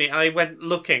you showed me. I went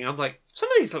looking. I'm like, some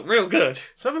of these look real good.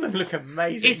 Some of them look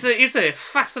amazing. It's a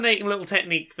fascinating little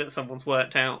technique that someone's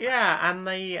worked out. Yeah, and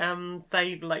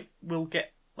they like will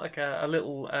get like a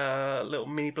little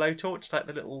mini blowtorch, like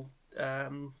the little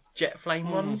jet flame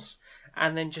ones,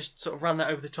 and then just sort of run that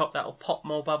over the top. That'll pop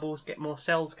more bubbles, get more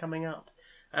cells coming up,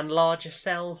 and larger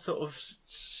cells sort of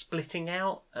splitting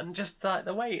out, and just like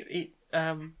the way it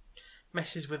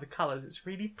messes with the colours, it's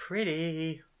really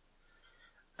pretty.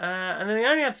 And then the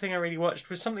only other thing I really watched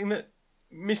was something that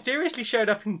mysteriously showed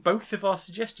up in both of our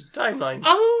suggested timelines.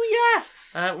 Oh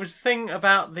yes, It was the thing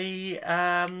about the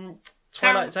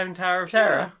Twilight Zone Tower of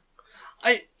Terror.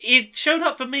 It showed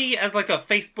up for me as like a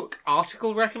Facebook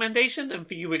article recommendation, and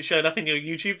for you it showed up in your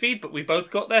YouTube feed. But we both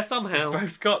got there somehow.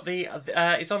 Both got the.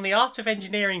 It's on the Art of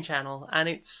Engineering channel, and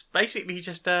it's basically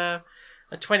just a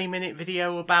 20-minute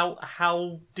video about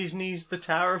how Disney's The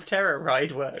Tower of Terror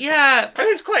ride works. Yeah, And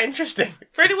it's quite interesting.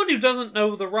 for anyone who doesn't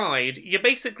know the ride, you're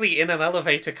basically in an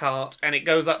elevator cart and it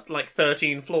goes up like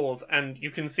 13 floors and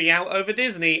you can see out over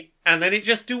Disney, and then it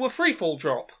just do a freefall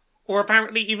drop. Or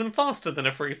apparently even faster than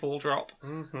a freefall drop.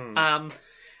 Mm-hmm.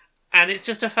 And it's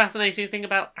just a fascinating thing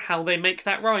about how they make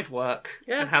that ride work.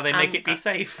 Yeah, And how they make and- it be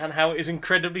safe. And how it is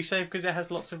incredibly safe because it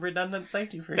has lots of redundant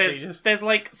safety procedures. There's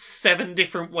like 7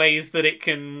 different ways that it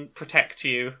can protect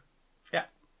you. Yeah.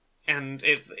 And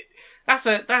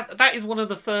that is one of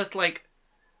the first like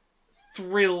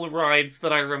thrill rides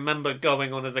that I remember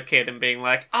going on as a kid and being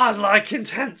like, I like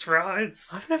intense rides.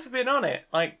 I've never been on it.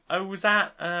 Like, I was at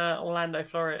Orlando,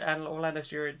 Florida, and Orlando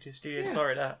Studios, Yeah.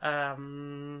 Florida.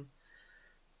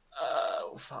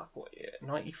 What year?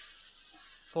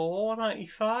 94,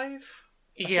 95?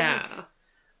 Yeah.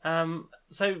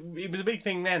 So it was a big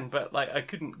thing then, but like I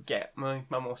couldn't get my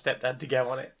mum or stepdad to go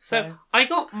on it. So I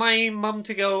got my mum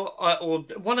to go, or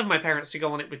one of my parents to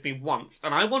go on it with me once,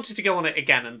 and I wanted to go on it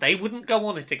again, and they wouldn't go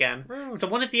on it again. Rude. So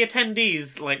one of the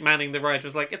attendees, like manning the ride,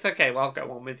 was like, "It's okay, well, I'll go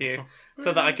on with you,"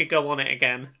 so that I could go on it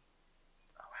again.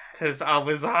 Because I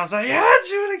was like, "Yeah,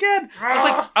 do it again."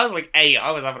 I was like 8.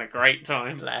 I was having a great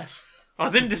time. Bless. I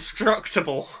was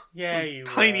indestructible. Yeah, you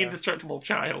Tiny were. indestructible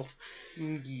child.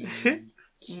 Cute.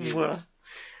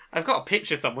 I've got a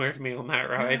picture somewhere of me on that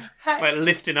ride, Heck. like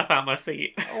lifting up out my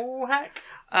seat. Oh, heck.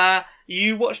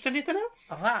 You watched anything else?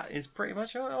 Oh, that is pretty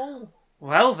much all.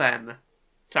 Well then,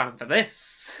 time for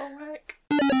this. Oh, heck.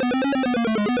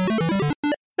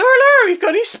 Hello, we've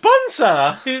got a new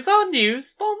sponsor. Who's our new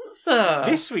sponsor?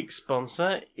 This week's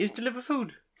sponsor is Deliver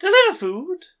Food. Deliver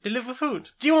Food? Deliver Food.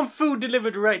 Do you want food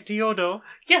delivered right to your door?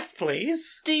 Yes,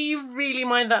 please. Do you really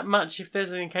mind that much if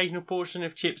there's an occasional portion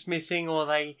of chips missing, or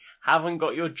they haven't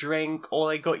got your drink,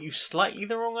 or they got you slightly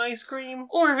the wrong ice cream?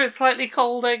 Or if it's slightly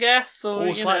cold, I guess.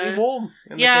 Or slightly warm,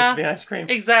 in the Yeah. case of the ice cream.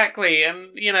 Exactly, and,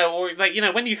 or, like,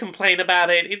 when you complain about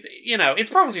it,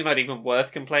 it's probably not even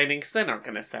worth complaining, because they're not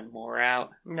going to send more out.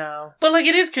 No. But, like,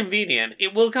 it is convenient.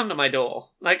 It will come to my door.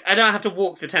 Like, I don't have to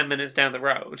walk the 10 minutes down the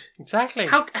road. Exactly.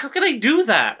 How can I do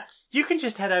that? You can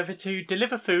just head over to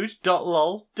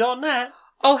deliverfood.lol.net.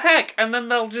 Oh, heck, and then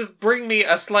they'll just bring me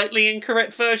a slightly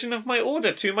incorrect version of my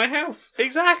order to my house.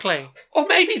 Exactly. Or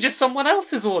maybe just someone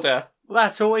else's order. Well,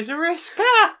 that's always a risk.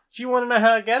 Ah! Do you want to know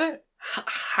how to get it?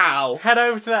 How? Head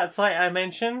over to that site I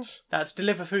mentioned. That's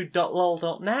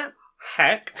deliverfood.lol.net.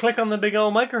 Heck. Click on the big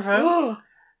old microphone.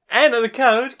 Enter the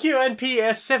code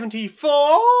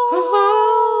QNPS74.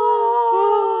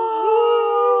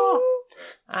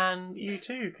 And you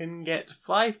too can get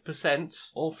 5%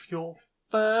 off your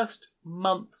first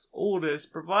month's orders,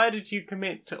 provided you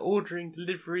commit to ordering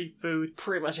delivery food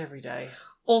pretty much every day. 3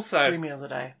 Also, meals a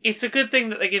day. it's a good thing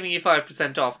that they're giving you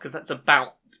 5% off, because that's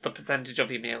about the percentage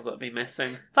of your meal that'll be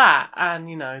missing. That, and,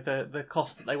 the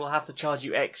cost that they will have to charge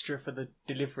you extra for the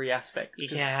delivery aspect.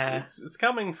 'Cause Yeah. It's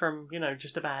coming from,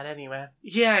 just about anywhere.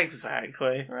 Yeah,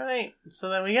 exactly. Right, so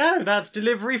there we go. That's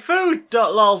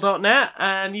deliveryfood.lol.net,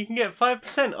 and you can get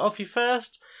 5% off your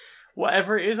first,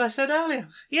 whatever it is I said earlier.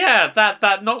 Yeah,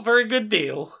 that not very good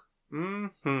deal.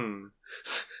 Mm-hmm.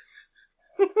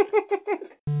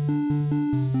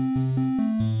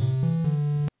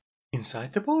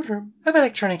 Inside the boardroom of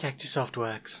Electronic Active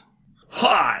Softworks.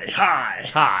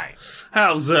 Hi.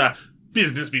 How's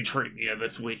business been treating you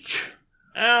this week?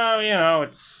 Oh,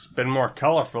 it's been more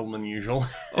colourful than usual.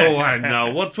 Oh, I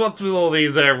know. What's with all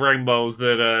these rainbows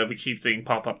that we keep seeing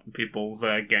pop up in people's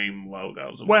game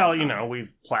logos? Well,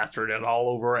 we've plastered it all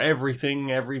over everything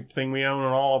we own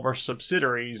and all of our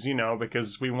subsidiaries,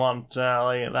 because we want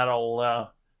that old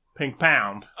pink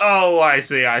pound. Oh, I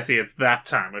see. It's that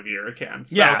time of year again.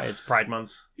 So, Yeah, it's Pride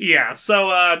Month. Yeah,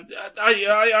 so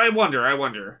I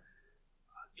wonder.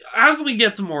 How can we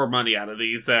get some more money out of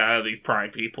these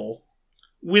Pride people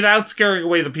without scaring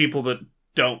away the people that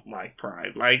don't like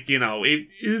Pride? Like, so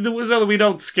that we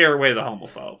don't scare away the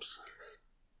homophobes.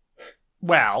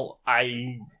 Well,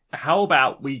 how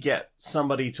about we get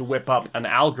somebody to whip up an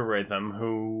algorithm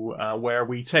where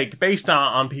we take, based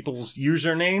on people's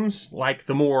usernames, like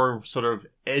the more sort of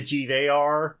edgy they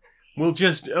are, we'll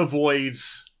just avoid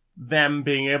them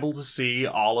being able to see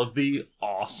all of the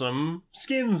awesome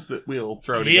skins that we'll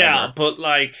throw together. Yeah, but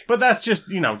But that's just,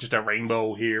 just a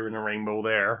rainbow here and a rainbow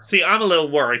there. See, I'm a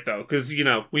little worried, though, because,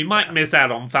 we might miss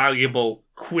out on valuable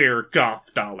queer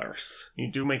goth dollars. You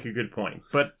do make a good point.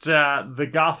 But the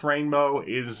goth rainbow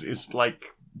is like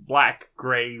black,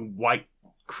 grey, white,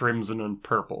 crimson, and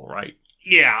purple, right?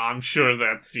 Yeah, I'm sure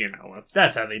that's,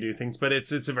 That's how they do things, but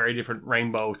it's a very different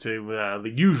rainbow to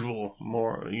the usual,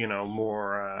 more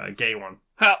gay one.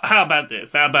 How about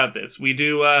this? We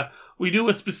do a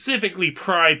specifically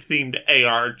Pride-themed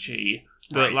ARG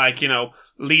that, Right.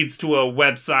 leads to a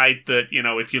website that,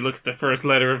 if you look at the first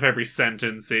letter of every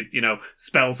sentence, it,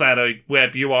 spells out a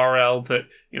web URL that,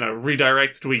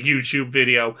 redirects to a YouTube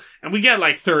video. And we get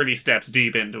like 30 steps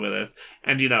deep into this.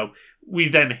 And, we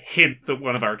then hint that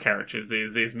one of our characters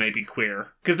is maybe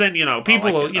queer. Because then,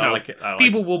 people will,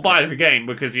 people will buy the game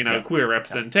because, queer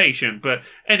representation. But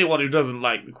anyone who doesn't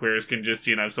like the queers can just,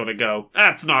 sort of go,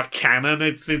 that's not canon,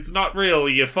 it's not real,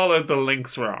 you followed the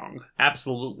links wrong.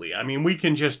 Absolutely. I mean, we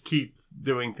can just keep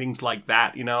doing things like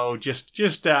that,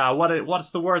 what's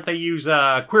the word they use?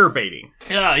 Queer baiting.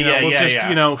 We'll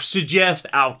just suggest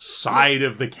outside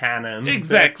of the canon.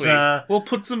 Exactly. That, we'll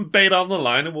put some bait on the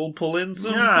line and we'll pull in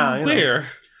some Yeah, queer.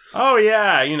 Oh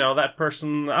yeah, that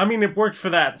person. I mean, it worked for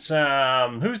that.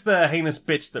 Who's the heinous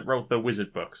bitch that wrote the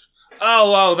wizard books?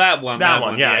 Oh, that one. That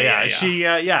one. Yeah.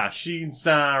 She's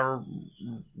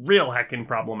real heckin'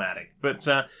 problematic. But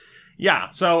yeah,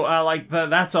 so like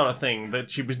that sort of thing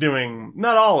that she was doing.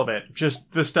 Not all of it,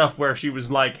 just the stuff where she was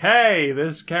like, "Hey,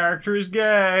 this character is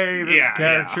gay. This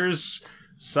character's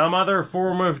some other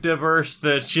form of diverse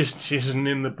that just isn't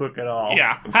in the book at all."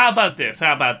 Yeah. How about this?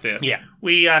 Yeah.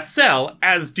 We sell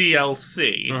as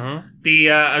DLC the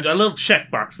a little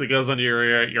checkbox that goes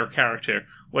under your character,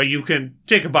 where you can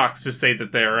tick a box to say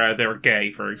that they're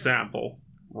gay, for example.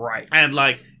 Right. And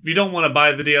like, if you don't want to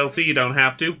buy the DLC, you don't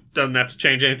have to. Doesn't have to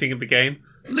change anything in the game.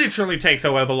 Literally takes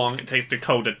however long it takes to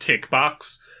code a tick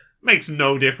box. Makes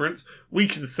no difference. We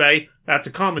can say that's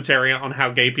a commentary on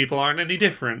how gay people aren't any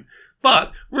different.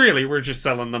 But really, we're just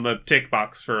selling them a tick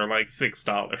box for like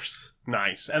 $6.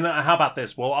 Nice. And how about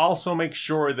this? We'll also make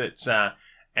sure that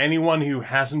anyone who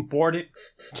hasn't bought it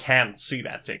can't see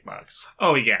that tick box.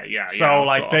 Oh, yeah. So,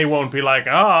 of they course. won't be like,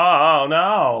 oh,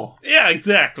 no. Yeah,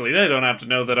 exactly. They don't have to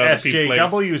know that other people...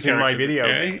 SJW's in my video.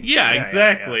 Yeah,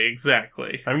 exactly.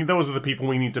 I mean, those are the people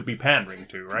we need to be pandering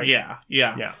to, right? Yeah.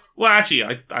 Well,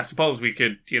 actually, I suppose we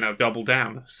could, double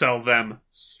down. Sell them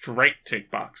straight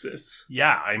tick boxes.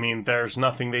 Yeah, I mean, there's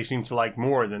nothing they seem to like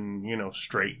more than,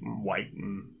 straight and white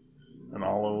and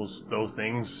all those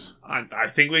things. I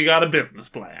think we got a business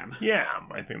plan. Yeah,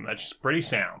 I think that's pretty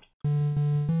sound.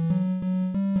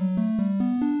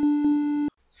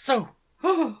 So,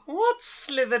 what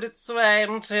slithered its way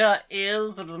into your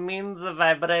ears as a means of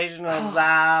vibrational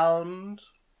sound?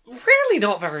 Really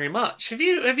not very much. Have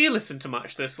you listened to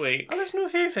much this week? I listened to a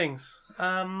few things.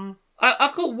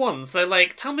 I've got one, so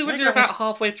tell me when Yeah, you're go ahead. about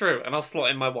halfway through, and I'll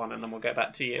slot in my one, and then we'll get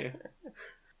back to you.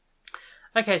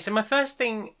 Okay, so my first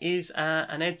thing is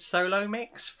an Ed Solo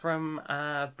mix from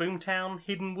Boomtown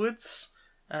Hidden Woods,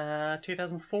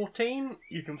 2014.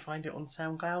 You can find it on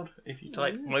SoundCloud if you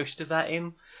type most of that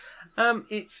in.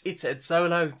 It's Ed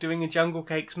Solo doing a Jungle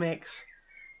Cakes mix.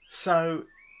 So,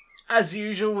 as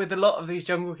usual with a lot of these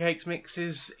Jungle Cakes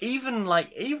mixes, even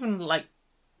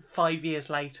 5 years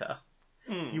later,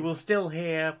 you will still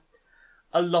hear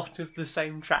a lot of the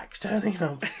same tracks turning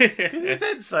up. Because it's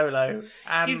Ed Solo.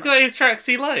 He's got his tracks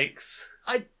he likes.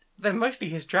 They're mostly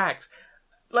his tracks.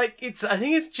 I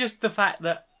think it's just the fact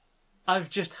that I've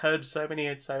just heard so many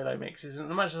Ed Solo mixes, and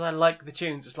as much as I like the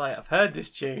tunes, it's like, I've heard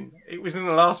this tune. It was in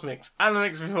the last mix, and the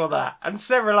mix before that, and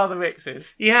several other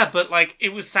mixes. Yeah, but it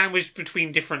was sandwiched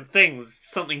between different things.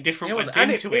 Something different went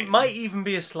into it. It might even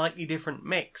be a slightly different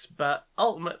mix, but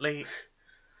ultimately,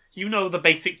 You know the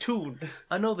basic tune.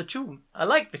 I know the tune. I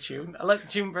like the tune. I like the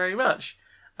tune very much.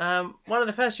 One of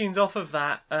the first tunes off of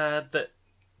that that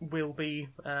will be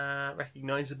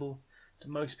recognisable to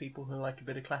most people who like a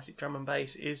bit of classic drum and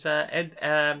bass is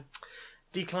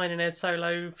Decline and Ed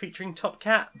Solo featuring Top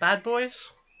Cat, Bad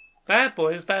Boys. Bad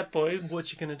boys.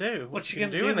 What you gonna do? What you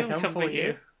gonna do when they when come for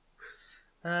you?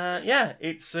 Yeah,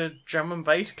 it's a drum and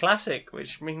bass classic,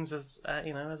 which means, as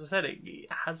I said, it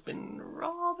has been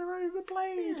rather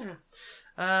overplayed.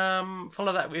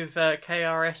 Follow that with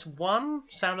KRS-One,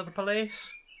 Sound of the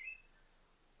Police.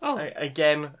 Oh,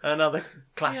 Again, another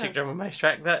classic Yeah. drum and bass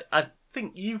track that I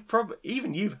think you've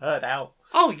heard out.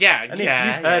 oh yeah, And yeah.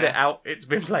 if you've heard it out, it's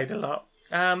been played a lot.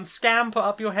 Scam, Put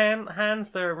Up Your Hands,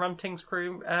 the Runtings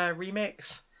Crew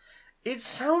remix. It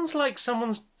sounds like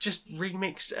someone's just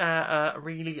remixed a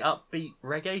really upbeat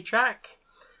reggae track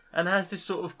and has this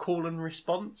sort of call and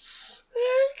response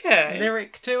Okay.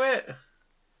 lyric to it.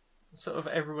 Sort of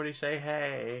everybody say,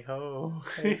 hey ho,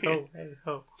 hey ho, hey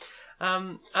ho.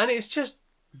 And it's just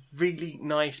really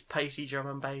nice, pacey drum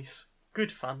and bass.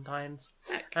 Good fun times.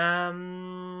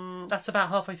 That's about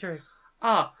halfway through.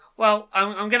 Well,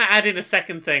 I'm going to add in a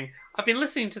second thing. I've been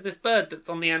listening to this bird that's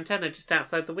on the antenna just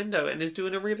outside the window and is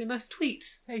doing a really nice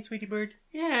tweet. Hey, Tweety Bird.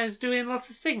 Yeah, it's doing lots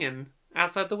of singing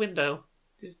outside the window.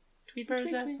 Just tweet Birds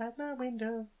tweet. outside my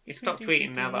window. He stopped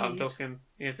tweeting now that I'm talking.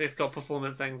 It's got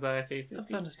performance anxiety. It's That's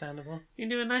been understandable.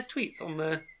 doing nice tweets on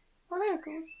the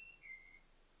vocals.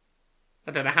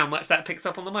 I don't know how much that picks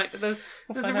up on the mic, but there's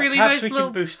a really Perhaps nice we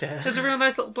little can boost it. there's a real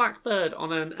nice little black bird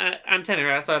on an antenna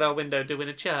outside our window doing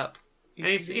a chirp. And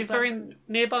he's very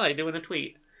nearby doing a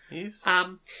tweet. He's...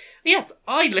 Yes,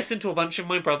 I listened to a bunch of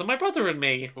my brother and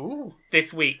me Ooh.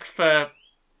 this week for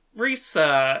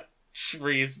research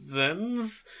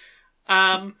reasons.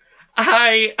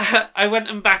 I went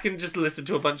and back and just listened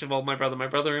to a bunch of old my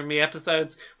brother and me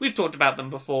episodes. We've talked about them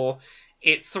before.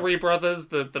 It's three brothers,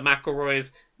 the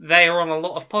McElroys. They are on a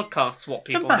lot of podcasts. What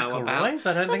people know about.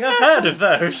 I don't think I've heard of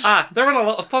those. They're on a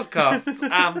lot of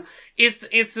podcasts.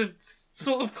 It's a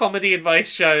sort of comedy advice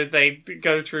show. They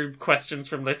go through questions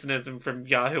from listeners and from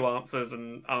Yahoo Answers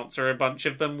and answer a bunch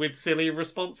of them with silly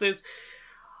responses.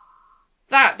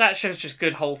 That show's just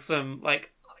good, wholesome.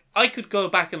 Like, I could go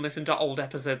back and listen to old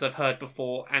episodes I've heard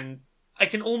before, and I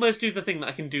can almost do the thing that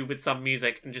I can do with some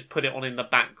music and just put it on in the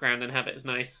background and have it as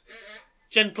nice,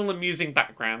 gentle, amusing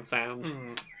background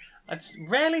sound. I just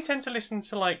rarely tend to listen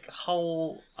to like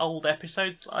whole old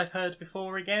episodes that I've heard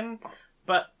before again,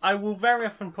 but I will very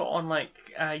often put on like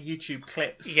YouTube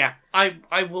clips. Yeah,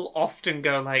 I will often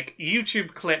go like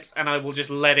YouTube clips, and I will just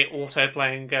let it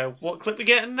autoplay and go, what clip we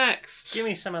getting next? Give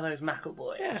me some of those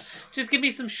McElroys. Yeah. Just give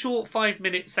me some short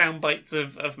 5-minute sound bites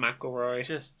of McElroy.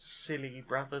 Just silly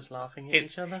brothers laughing at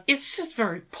each other. It's just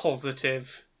very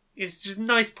positive. It's just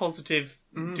nice, positive,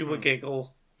 do a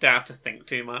giggle. Don't have to think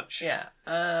too much. Yeah.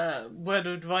 Word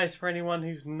of advice for anyone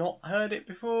who's not heard it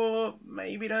before: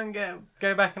 maybe don't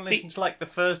go back and listen to like the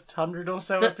first 100 or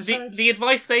so episodes. The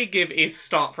advice they give is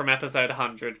start from episode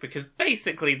 100, because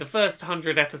basically the first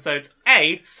 100 episodes,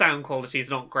 A, sound quality is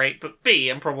not great, but B,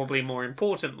 and probably more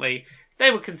importantly,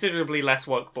 they were considerably less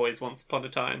woke boys once upon a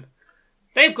time.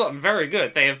 They've gotten very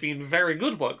good. They have been very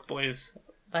good woke boys.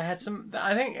 They had some.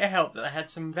 I think it helped that they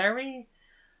had some very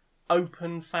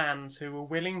open fans who were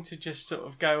willing to just sort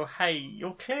of go, hey,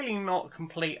 you're clearly not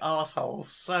complete arseholes,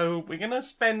 so we're going to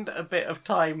spend a bit of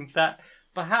time that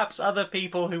perhaps other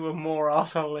people who were more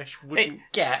arsehole-ish wouldn't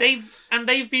get.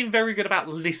 They've been very good about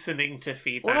listening to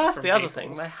feedback. Well, that's from the other people.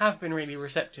 thing. They have been really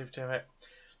receptive to it.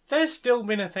 There's still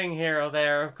been a thing here or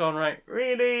there of gone, right,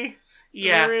 really?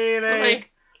 Yeah. Really?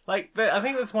 I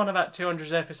think there's one about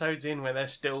 200 episodes in where they're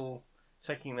still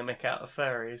taking the mick out of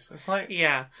furries. It's like,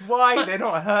 yeah. Why? But they're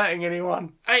not hurting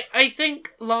anyone. I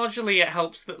think largely it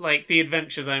helps that, like, the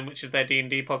Adventure Zone, which is their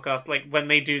D&D podcast, like, when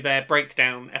they do their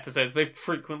breakdown episodes, they've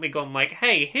frequently gone like,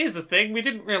 hey, here's a thing, we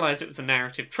didn't realise it was a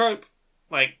narrative trope.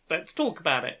 Like, let's talk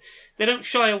about it. They don't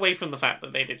shy away from the fact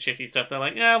that they did shitty stuff. They're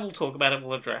like, yeah, we'll talk about it,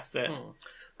 we'll address it.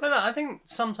 But I think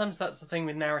sometimes that's the thing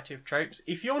with narrative tropes.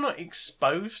 If you're not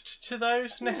exposed to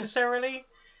those necessarily,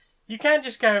 you can't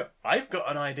just go, I've got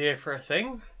an idea for a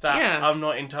thing that I'm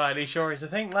not entirely sure is a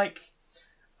thing. Like,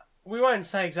 we won't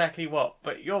say exactly what,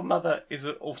 but your mother is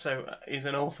an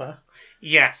author.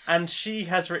 Yes. And she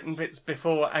has written bits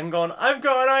before and gone, I've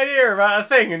got an idea about a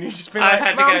thing, and you've just been I've like,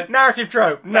 had to Mum, go, narrative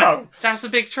trope, no. That's a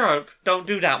big trope. Don't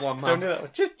do that one, Mum. Don't do that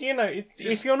one. Just,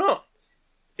 if you're not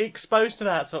exposed to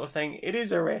that sort of thing, it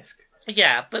is a risk.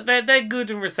 Yeah, but they're good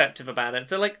and receptive about it.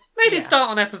 So, like, maybe start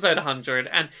on episode 100,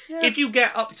 and if you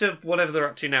get up to whatever they're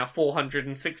up to now,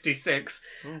 466,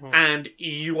 and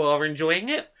you are enjoying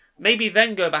it, maybe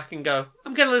then go back and go,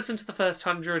 I'm going to listen to the first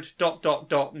 100, ...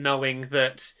 knowing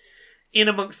that in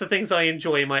amongst the things I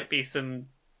enjoy might be some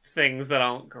things that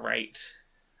aren't great.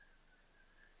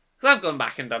 Because I've gone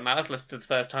back and done that. I've listened to the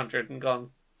first 100 and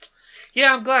gone,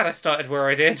 yeah, I'm glad I started where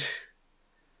I did.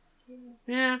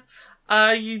 Yeah.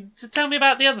 You tell me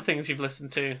about the other things you've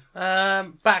listened to.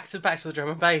 Back to the drum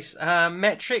and bass.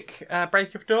 Metric,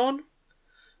 Break of Dawn.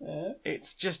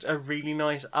 It's just a really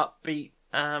nice upbeat,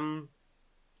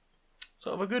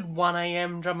 sort of a good 1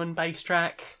 a.m. drum and bass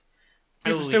track.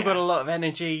 People still got a lot of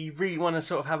energy. You really want to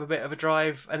sort of have a bit of a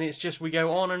drive, and it's just we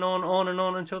go on and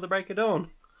on until the break of dawn.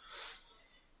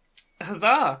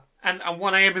 Huzzah! And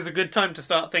 1 a.m. is a good time to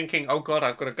start thinking, oh god,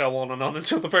 I've got to go on and on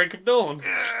until the break of dawn.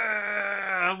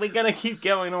 We're going to keep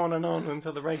going on and on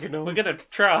until the break of dawn. We're going to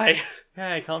try.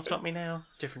 Yeah, you can't stop me now.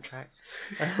 Different track.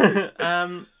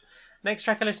 Next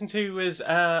track I listened to was,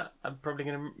 I'm probably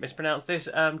going to mispronounce this,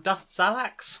 Dust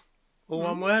Salax. All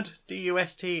one word.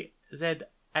 Dustzalax.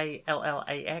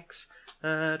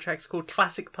 Track's called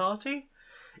Classic Party.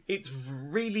 It's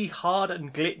really hard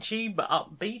and glitchy, but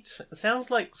upbeat. It sounds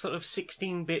like sort of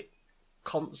 16-bit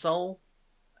console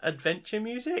adventure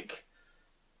music.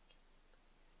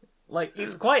 Like,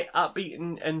 it's quite upbeat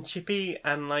and chippy,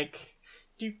 and like,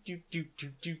 do do do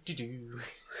do do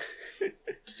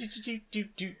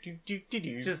do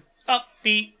do. Just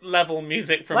upbeat level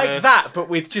music from like that, but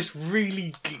with just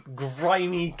really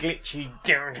grimy, glitchy.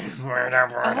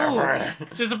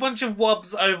 Just a bunch of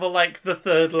wubs over like the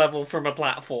third level from a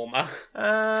platformer.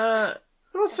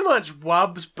 Not so much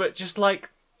wubs, but just like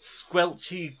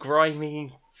squelchy,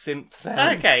 grimy synth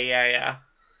sounds. Okay, yeah.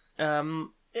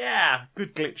 Yeah,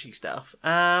 good glitchy stuff.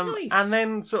 Nice. And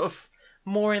then sort of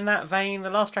more in that vein, the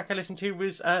last track I listened to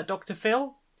was Dr.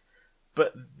 Phil.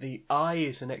 But the I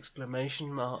is an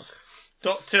exclamation mark.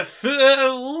 Dr.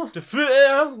 Phil! Dr.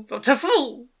 Phil! Dr.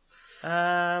 Phil!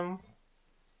 The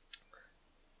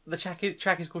track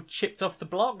is called Chipped Off the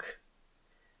Block.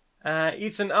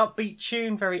 It's an upbeat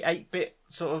tune, very 8-bit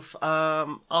sort of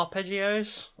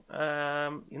arpeggios.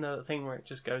 You know, the thing where it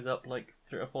just goes up like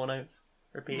 3 or 4 notes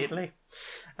repeatedly.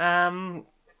 Some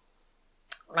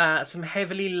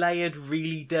heavily layered,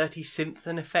 really dirty synths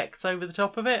and effects over the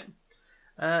top of it.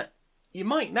 You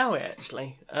might know it,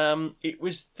 actually. It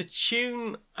was the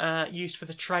tune used for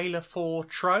the trailer for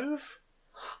Trove.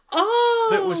 Oh!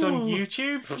 That was on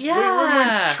YouTube.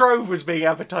 Yeah! When Trove was being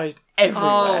advertised everywhere.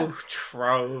 Oh,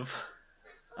 Trove.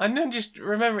 And then just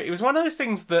remember, it was one of those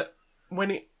things that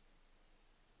when it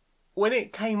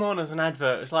came on as an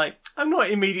advert, it was like, I'm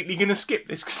not immediately going to skip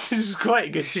this because this is quite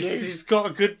a good tune. It's got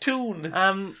a good tune.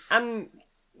 And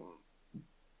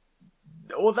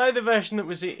although the version that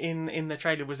was in the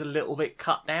trailer was a little bit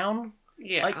cut down,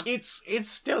 Yeah. like it's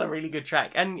still a really good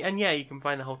track. And yeah, you can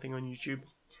find the whole thing on YouTube.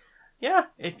 Yeah,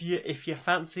 if you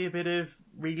fancy a bit of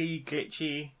really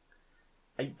glitchy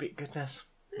 8-bit goodness.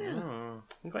 Yeah.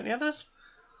 You got any others?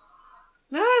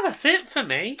 No, that's it for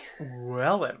me.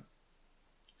 Well then,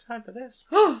 time for this.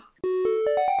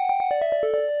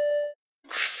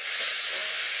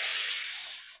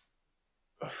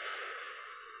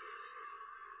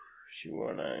 You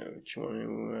wanna?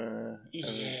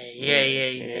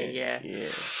 Yeah.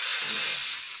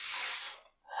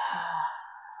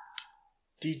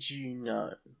 Did you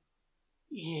know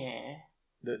Yeah.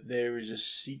 that there is a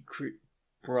secret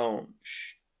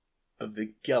branch of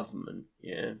the government,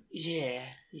 yeah? Yeah.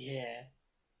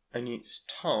 And it's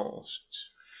tasked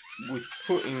with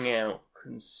putting out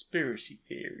conspiracy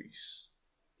theories.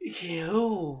 Yeah.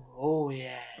 Oh,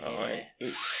 yeah. Right?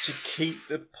 It's to keep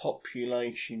the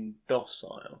population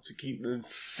docile, to keep them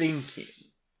thinking.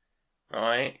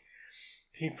 Right?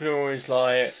 People are always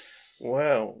like,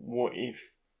 well, what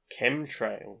if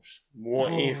chemtrails?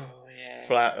 What if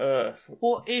flat Earth?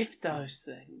 What if those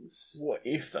things? What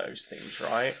if those things,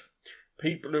 right?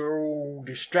 People are all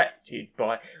distracted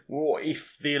by what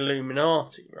if the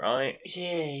Illuminati, right?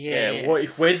 Yeah. What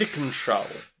if weather control?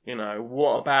 You know,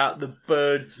 what about the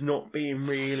birds not being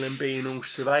real and being all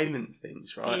surveillance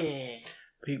things, right? Yeah.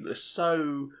 People are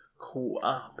so caught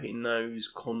up in those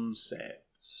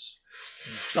concepts.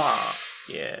 But,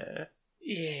 yeah,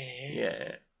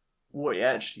 what it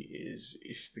actually is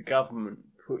the government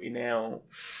putting out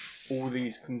all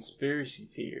these conspiracy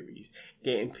theories,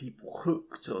 getting people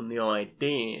hooked on the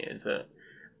idea that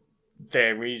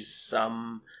there is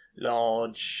some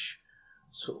large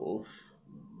sort of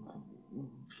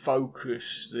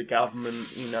focus, the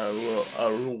government, you know,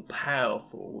 are all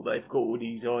powerful, they've got all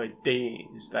these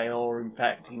ideas, they are in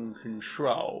fact in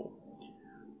control,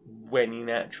 when in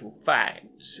actual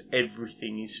fact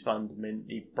everything is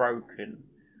fundamentally broken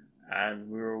and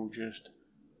we're all just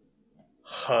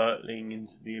hurtling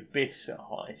into the abyss at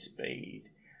high speed,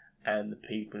 and the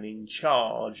people in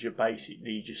charge are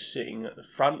basically just sitting at the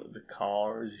front of the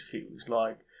car as if it was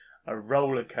like a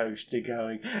roller coaster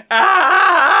going, oh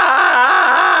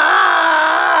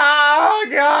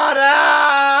God,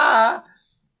 ah!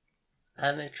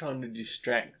 And they're trying to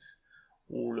distract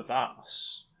all of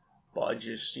us by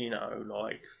just,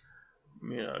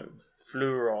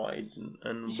 fluoride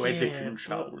and weather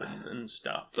control and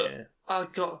stuff. But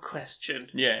I've got a question.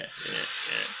 Yeah.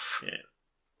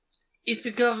 If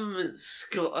the government's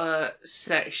got a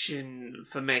section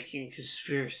for making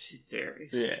conspiracy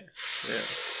theories,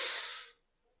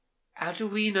 how do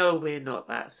we know we're not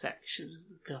that section of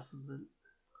the government?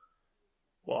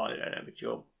 Well, I don't have a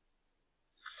job.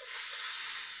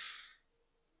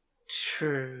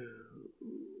 True.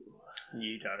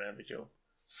 You don't have a job.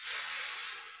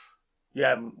 You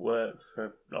haven't worked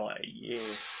for like a year.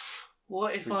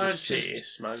 What if We I'm just sit here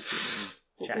smoking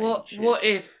and chatting shit.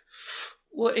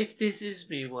 What if this is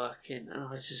me working and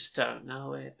I just don't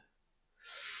know it?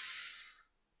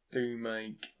 Do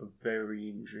make a very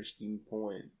interesting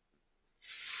point.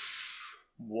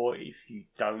 What if you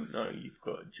don't know you've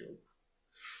got a job?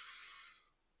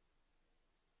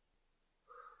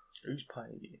 Who's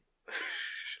paying you?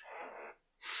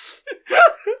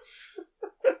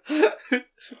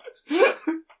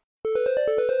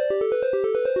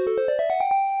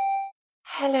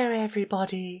 Hello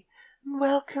everybody, and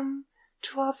welcome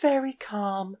to our very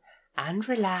calm and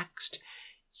relaxed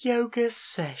yoga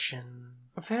session.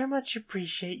 I very much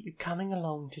appreciate you coming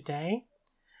along today.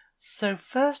 So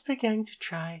first we're going to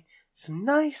try some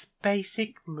nice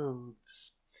basic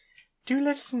moves. Do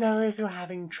let us know if you're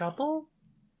having trouble.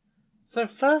 So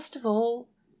first of all,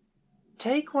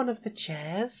 take one of the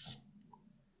chairs,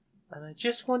 and I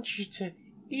just want you to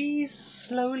ease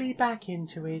slowly back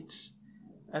into it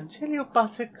until your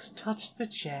buttocks touch the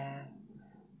chair,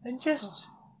 and just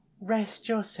rest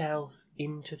yourself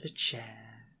into the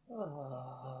chair.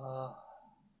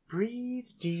 Breathe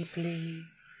deeply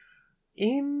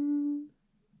in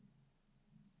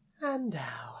and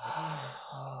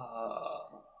out.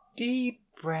 Deep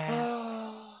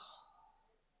breaths.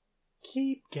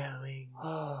 Keep going.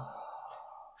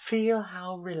 Feel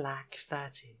how relaxed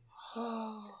that is.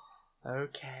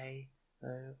 Okay.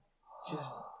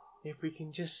 Just if we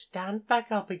can just stand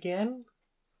back up again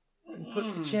and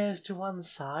put the chairs to one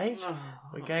side.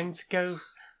 We're going to go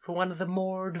for one of the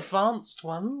more advanced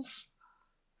ones.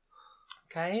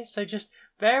 Okay, so just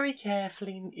very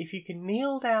carefully, if you can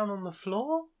kneel down on the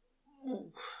floor.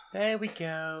 There we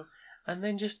go. And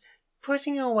then just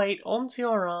putting your weight onto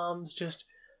your arms, just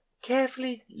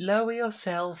carefully lower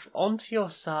yourself onto your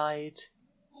side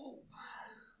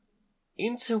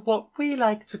into what we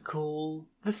like to call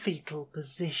the fetal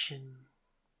position.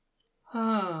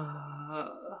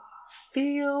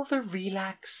 Feel the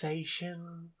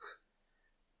relaxation.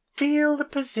 Feel the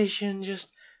position,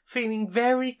 just feeling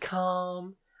very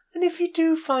calm. And if you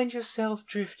do find yourself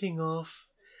drifting off,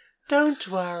 don't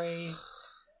worry.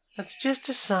 That's just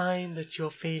a sign that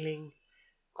you're feeling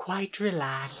quite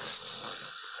relaxed.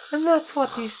 And that's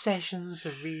what these sessions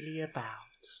are really about.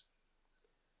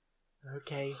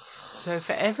 Okay, so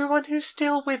for everyone who's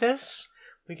still with us,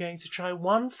 we're going to try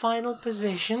one final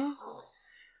position.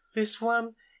 This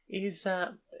one is,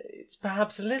 it's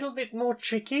perhaps a little bit more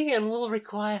tricky and will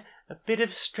require a bit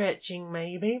of stretching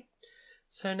maybe.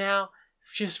 So now,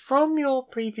 just from your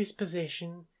previous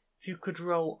position, if you could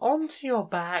roll onto your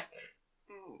back,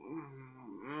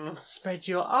 spread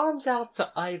your arms out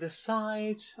to either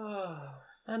side,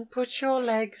 and put your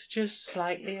legs just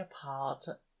slightly apart,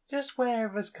 just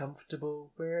wherever's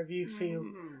comfortable, wherever you feel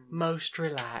most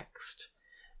relaxed.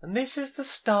 And this is the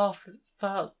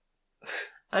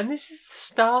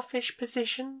starfish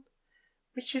position,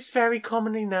 which is very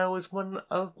commonly known as one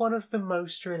of the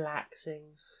most relaxing.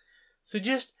 So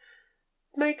just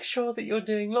make sure that you're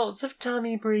doing lots of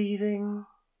tummy breathing,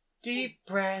 deep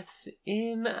breaths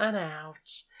in and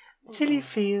out, until you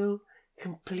feel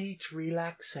complete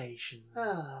relaxation.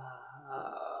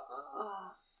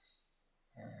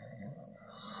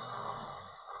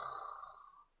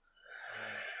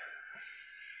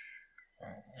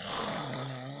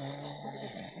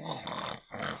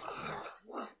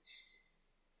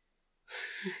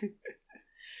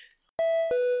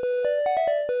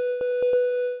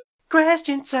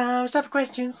 Question time. Let's have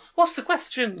questions. What's the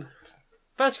question?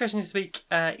 First question this week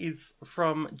is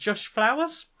from Josh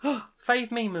Flowers.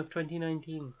 Fave meme of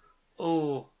 2019.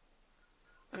 Oh,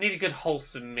 I need a good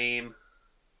wholesome meme.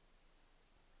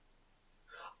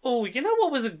 Oh, you know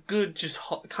what was a good, just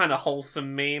kind of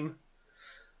wholesome meme?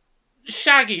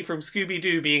 Shaggy from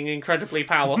Scooby-Doo being incredibly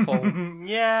powerful.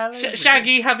 Yeah.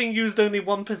 Shaggy having used only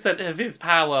 1% of his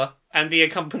power, and the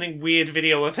accompanying weird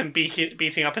video of him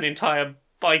beating up an entire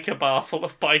biker bar full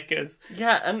of bikers.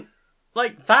 Yeah, and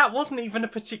that wasn't even a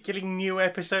particularly new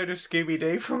episode of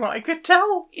Scooby-Doo from what I could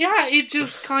tell. Yeah, it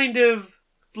just kind of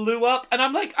blew up, and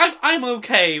I'm like, I'm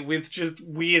okay with just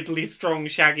weirdly strong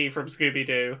Shaggy from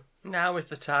Scooby-Doo. Now is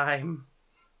the time.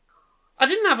 I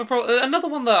didn't have a problem. Another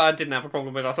one that I didn't have a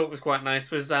problem with, I thought was quite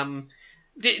nice, was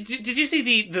Did you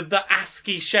see the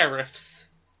ASCII sheriffs?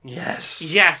 Yes.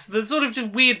 Yes, the sort of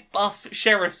just weird buff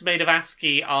sheriffs made of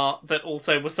ASCII art that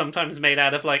also was sometimes made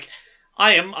out of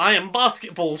I am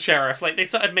basketball sheriff. They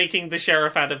started making the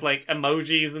sheriff out of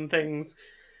emojis and things.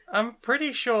 I'm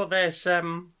pretty sure there's a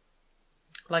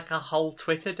whole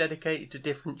Twitter dedicated to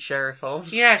different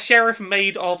sheriff-ofs. Yeah, sheriff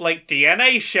made of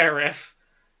DNA sheriff.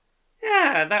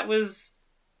 Yeah, that was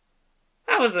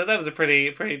a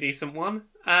pretty decent one.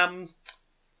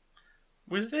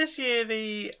 Was this year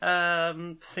the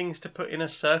things to put in a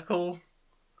circle?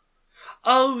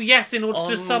 Oh yes, in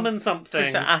order to summon something.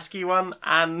 It's an ASCII one,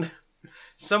 and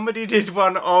somebody did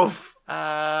one of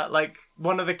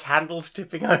one of the candles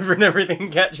tipping over and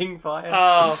everything catching fire.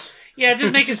 Oh yeah,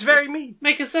 just make it's very mean.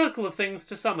 Make a circle of things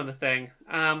to summon a thing.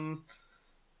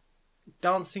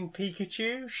 Dancing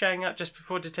Pikachu showing up just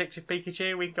before Detective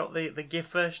Pikachu. We got the GIF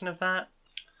version of that.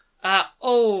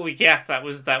 Oh yes, that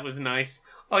was nice.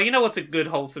 Oh, you know what's a good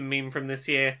wholesome meme from this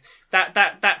year? That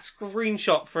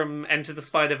screenshot from Enter the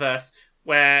Spider-Verse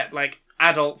where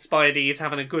adult Spidey is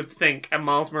having a good think and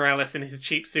Miles Morales in his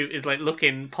cheap suit is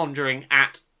pondering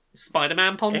at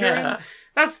Spider-Man pondering. Yeah.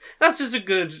 That's just a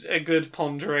good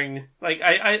pondering.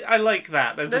 I like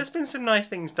that. There's been some nice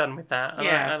things done with that.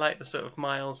 Yeah. I like the sort of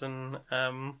Miles and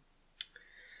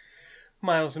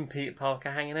Peter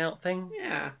Parker hanging out thing.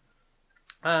 Yeah.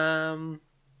 Bulbasaur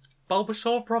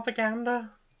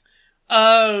propaganda.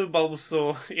 Oh,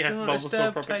 Bulbasaur. Yes, You're Bulbasaur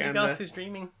disturbed, propaganda. Lady Gus is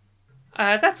dreaming.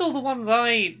 That's all the ones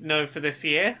I know for this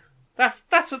year.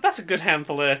 That's a good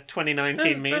handful of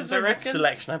 2019 memes, There's I a good reckon.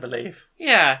 selection, I believe.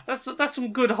 Yeah, that's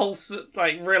some good wholesome,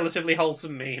 like relatively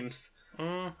wholesome memes.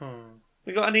 Mm-hmm.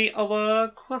 We got any other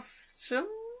questions?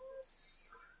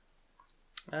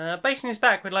 Basin is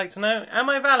back. Would like to know: am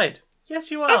I valid?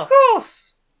 Yes, you are. Of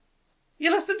course.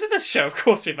 You listen to this show, of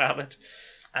course you're valid.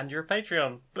 And you're a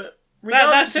Patreon. But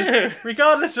That too.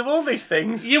 regardless of all these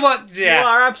things, You are, yeah. you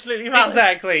are absolutely valid.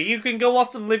 Exactly. You can go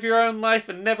off and live your own life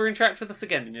and never interact with us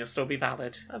again, and you'll still be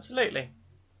valid. Absolutely.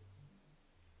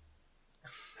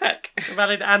 Heck.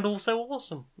 Valid and also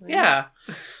awesome. Yeah.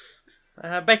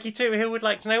 Becky too, who would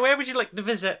like to know: where would you like to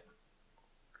visit?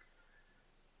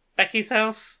 Becky's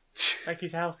house.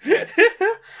 Becky's house.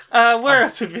 Where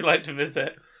else would we like to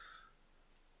visit?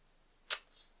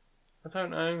 I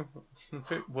don't know. I'm a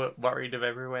bit worried of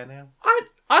everywhere now.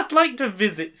 I'd like to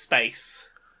visit space.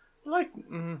 Like,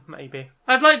 maybe.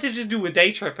 I'd like to just do a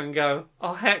day trip and go,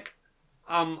 oh heck,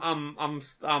 I'm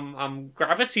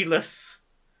gravityless.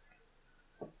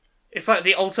 It's like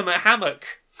the ultimate hammock.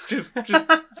 Just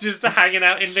hanging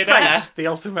out in midair. Space, the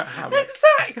ultimate hammock.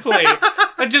 Exactly.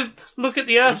 And just look at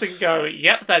the Earth and go,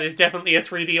 yep, that is definitely a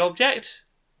 3D object.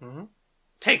 Mhm.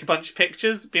 Take a bunch of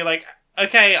pictures, be like,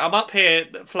 okay, I'm up here,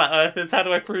 flat earthers, how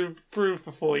do I prove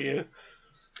for you?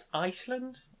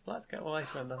 Iceland? Let's go to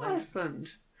Iceland, I think. Iceland.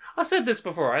 I've said this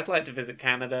before, I'd like to visit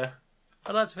Canada.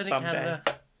 I'd like to visit Someday. Canada.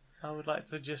 I would like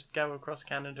to just go across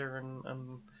Canada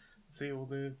and see all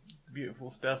the beautiful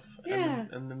stuff Yeah.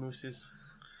 and the mooses.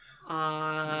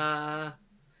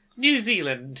 New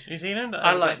Zealand. New Zealand?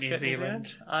 I would like to New get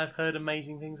Zealand. I've heard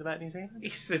amazing things about New Zealand.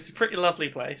 It's a pretty lovely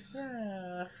place.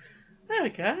 Yeah. There we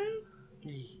go.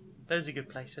 Those are good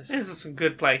places. Those are some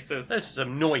good places. Those are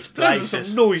some nice Those are places.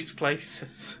 some nice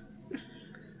places.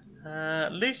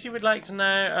 Lucy would like to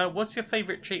know, what's your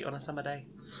favourite treat on a summer day?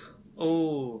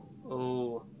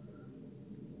 Oh.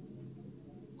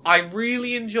 I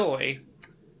really enjoy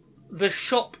the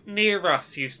shop near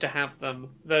us used to have them.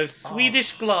 Those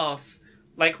Swedish glass,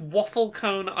 like waffle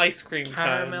cone ice cream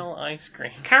Caramel cones. ice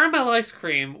cream. Caramel ice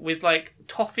cream with like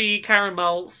toffee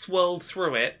caramel swirled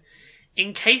through it,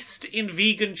 encased in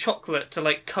vegan chocolate to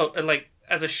like coat like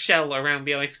as a shell around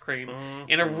the ice cream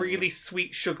in a really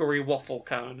sweet sugary waffle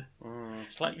cone.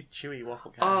 Slightly chewy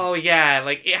waffle cone. Oh yeah,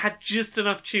 like it had just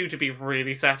enough chew to be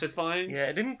really satisfying. Yeah,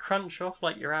 it didn't crunch off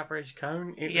like your average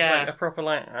cone. It was Yeah. like a proper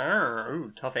like,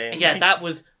 ooh, toffee. Yeah,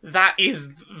 Nice. that is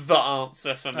the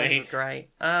answer for Those me. were great.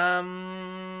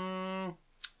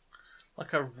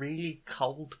 Like a really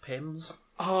cold Pimm's.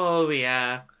 Oh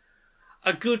yeah,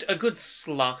 a good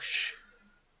slush.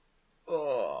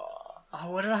 Oh,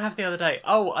 what did I have the other day?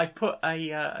 Oh, I put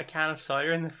a can of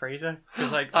cider in the freezer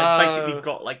because I Oh. basically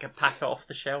got like a pack off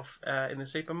the shelf in the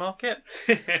supermarket,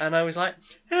 and I was like,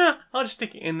 yeah, I'll just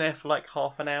stick it in there for like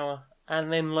half an hour,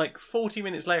 and then like 40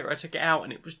 minutes later, I took it out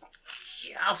and it was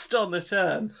just on the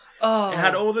turn. Oh, It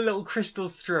had all the little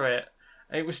crystals through it.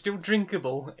 And it was still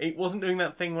drinkable. It wasn't doing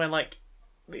that thing where like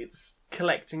it's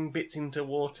collecting bits into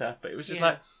water, but it was just Yeah.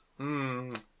 like,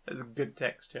 there's a good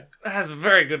texture. it has a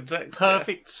very good texture.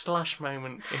 Perfect slush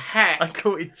moment. I Heck,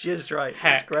 caught it just right.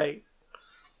 Heck. It's great.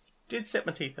 Did set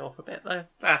my teeth off a bit though.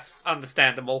 that's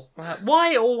understandable.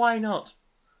 Why or why not?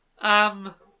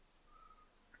 I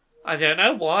don't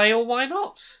know why or why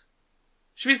not.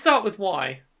 Should we start with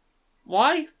why?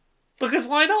 Why? Because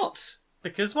why not?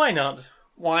 Because why not?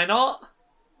 Why not?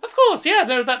 Of course, yeah.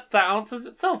 No, that answers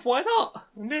itself. Why not?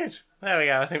 Indeed. There we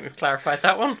go. I think we've clarified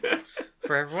that one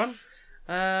for everyone.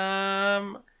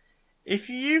 If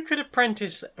you could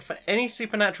apprentice for any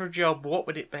supernatural job, what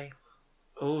would it be?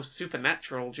 Oh,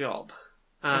 supernatural job.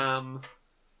 I'd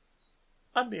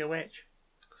be a witch.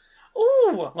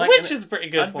 Ooh, Like which an- is a pretty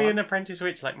good I'd one. be an apprentice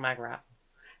witch like Magrat.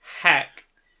 Heck.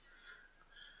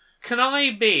 Can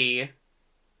I be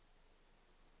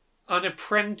an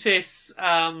apprentice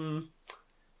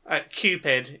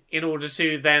Cupid in order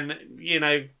to then,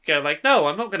 go like, no,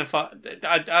 I'm not going to fire...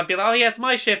 I'd be like, oh yeah, it's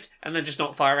my shift, and then just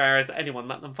not fire arrows at anyone,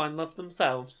 let them find love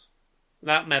themselves.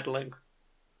 Without meddling.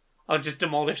 I'll just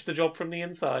demolish the job from the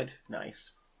inside.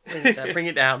 Nice. Bring it down. Bring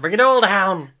it down. Bring it all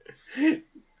down.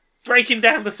 Breaking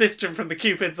down the system from the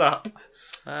Cupids up.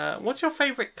 What's your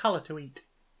favourite colour to eat?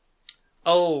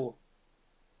 Oh.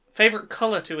 Favourite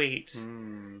colour to eat?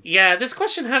 Yeah, this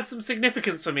question has some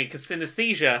significance for me, because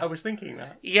synesthesia. I was thinking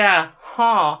that. Yeah.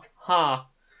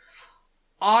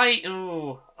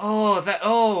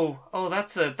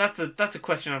 That's a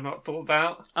question I've not thought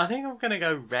about. I think I'm gonna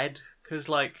go red because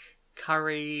like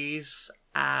curries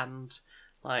and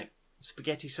like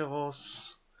spaghetti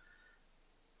sauce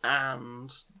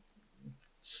and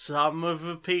some of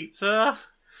a pizza.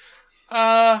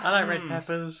 I like red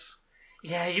peppers.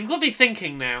 Yeah, you've got to be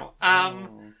thinking now. Oh.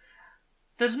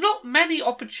 There's not many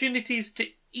opportunities to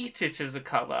eat it as a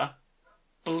colour.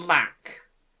 Black.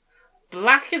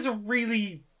 Black is a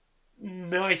really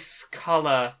nice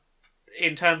colour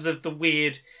in terms of the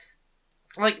weird...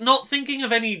 Like, not thinking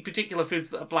of any particular foods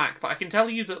that are black, but I can tell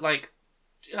you that, like,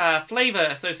 flavour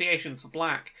associations for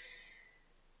black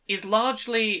is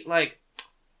largely, like...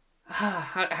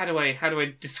 How do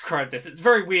I describe this? It's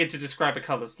very weird to describe a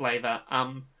colour's flavour.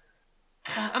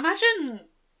 Imagine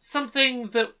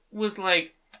something that was,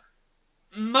 like,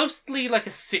 mostly like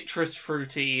a citrus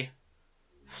fruity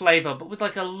flavour, but with,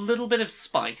 like, a little bit of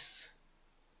spice.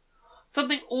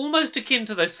 Something almost akin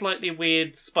to those slightly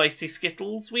weird spicy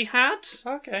Skittles we had.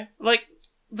 Okay. Like,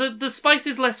 the spice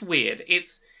is less weird.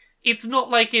 It's not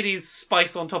like it is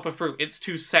spice on top of fruit. It's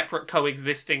two separate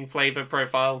coexisting flavour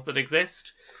profiles that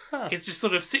exist. Huh. It's just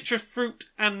sort of citrus fruit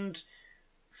and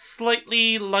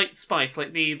slightly light spice,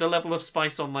 like the level of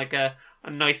spice on like a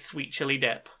nice sweet chili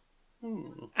dip.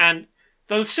 And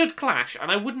those should clash, and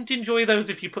I wouldn't enjoy those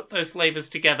if you put those flavours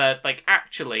together, like,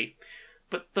 actually.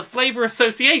 But the flavour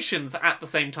associations at the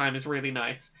same time is really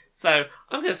nice. So,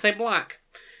 I'm going to say black.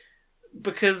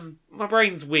 Because my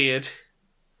brain's weird.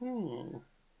 Good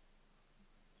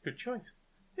choice.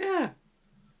 Yeah.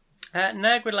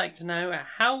 Nerg would like to know,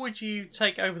 how would you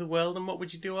take over the world and what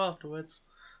would you do afterwards?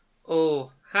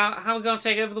 Oh, how are we going to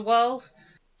take over the world?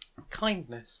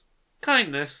 Kindness.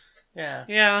 Kindness. Yeah.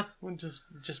 Yeah. We'll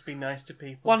just be nice to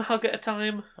people. One hug at a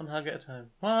time. One hug at a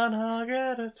time. One hug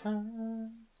at a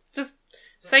time. Just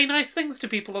say nice things to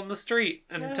people on the street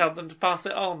and tell them to pass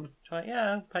it on.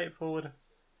 Pay it forward.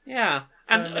 Yeah.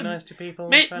 And be nice to people.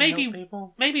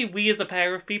 Maybe we as a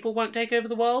pair of people won't take over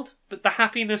the world, but the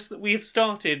happiness that we have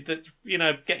started that's,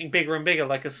 getting bigger and bigger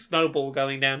like a snowball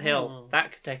going downhill,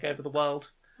 that could take over the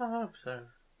world. I hope so.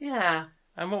 Yeah.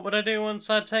 And what would I do once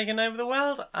I'd taken over the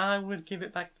world? I would give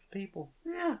it back to the people.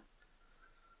 Yeah.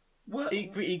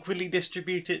 Equally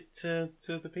distribute it to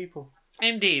the people.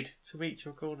 Indeed. To each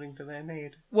according to their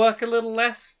need. Work a little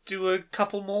less, do a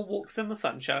couple more walks in the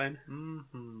sunshine.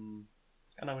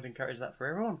 And I would encourage that for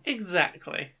everyone.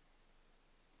 Exactly.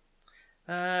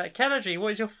 Kellergy,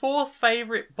 what is your fourth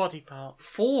favourite body part?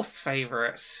 Fourth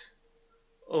favourite?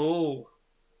 Oh.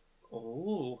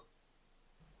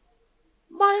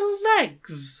 My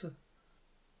legs.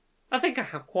 I think I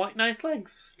have quite nice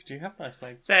legs. Do you have nice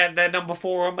legs? They're number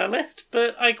 4 on my list,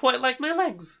 but I quite like my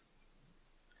legs.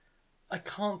 I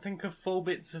can't think of 4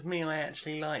 bits of me I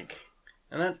actually like.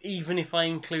 And that's even if I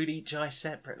include each eye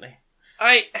separately.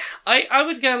 I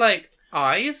would go like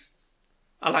eyes.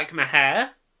 I like my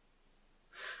hair.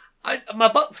 My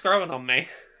butt's growing on me.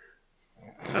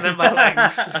 And then my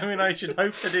legs. I mean, I should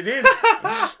hope that it is.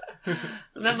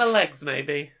 And then my legs,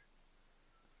 maybe.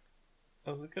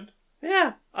 Oh, is it good?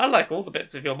 Yeah, I like all the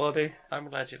bits of your body. I'm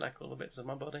glad you like all the bits of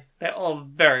my body. They're all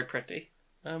very pretty.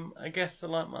 I guess I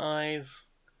like my eyes.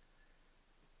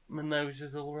 My nose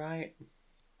is alright.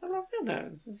 I love your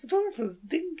nose. It's adorable. It's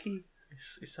dinky.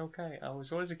 It's okay. I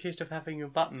was always accused of having a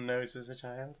button nose as a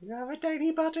child. You have a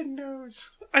tiny button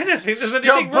nose. I don't think there's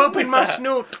anything wrong with my that.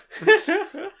 snoot.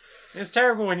 It's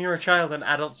terrible when you're a child and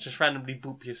adults just randomly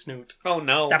boop your snoot. Oh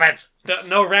no. Stop it.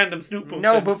 No random snoot boopings.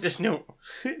 No boop the snoot.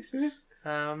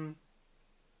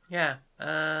 Yeah.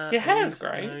 Your hair's eyes,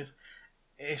 great. nose.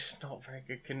 It's not very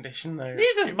good condition though.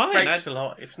 Neither's it mine. breaks a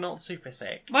lot. It's not super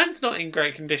thick. Mine's not in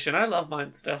great condition. I love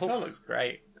mine still. That looks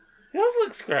great. Yours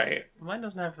looks great. Mine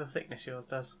doesn't have the thickness yours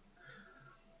does.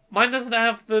 Mine doesn't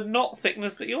have the not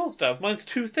thickness that yours does. Mine's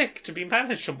too thick to be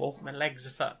manageable. My legs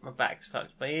are fucked. My back's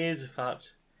fucked. My ears are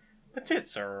fucked. My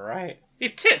tits are alright.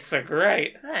 Your tits are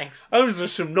great. Thanks. Those are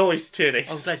some nice titties.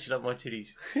 I'm glad you like my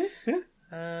titties.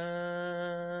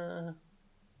 I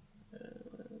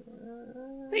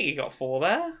think you got 4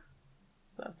 there.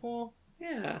 Is that 4?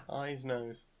 Yeah. Eyes,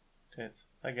 nose, tits,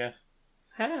 I guess.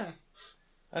 Hair.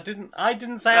 I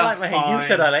didn't say I like my hair. You Fine.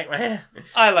 said I like my hair.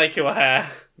 I like your hair.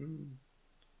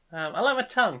 I like my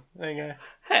tongue. There you go.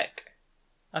 Heck.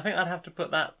 I think I'd have to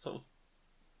put that sort of...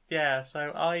 Yeah,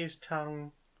 so eyes,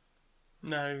 tongue,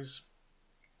 nose.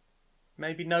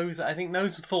 Maybe nose. I think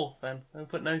nose is 4th then. I'll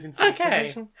put nose in 4th Okay.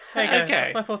 position. There you go.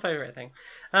 Okay. That's my 4th favourite thing.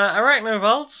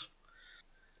 Arachnovault.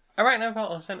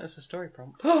 Arachnovault sent us a story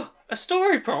prompt. A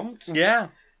story prompt? Yeah.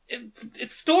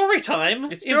 It's story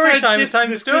time. It's story time. It's time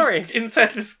for story. Inside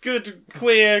this good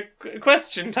queer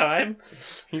question time.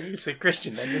 You said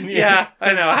Christian then, didn't you? Yeah,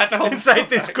 I know. I had to hold Inside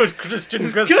this good Christian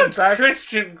This question good time.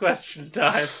 Christian question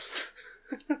time.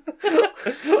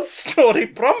 Story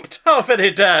prompt. How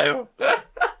very do.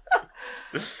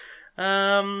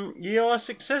 You are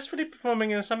successfully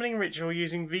performing a summoning ritual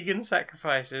using vegan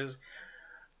sacrifices.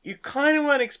 You kind of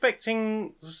weren't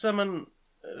expecting to summon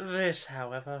this,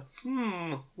 however.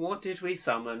 What did we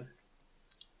summon?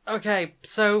 Okay,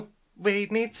 so we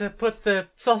need to put the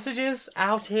sausages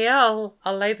out here. I'll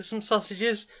lay some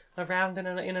sausages around in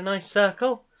a nice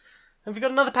circle. Have you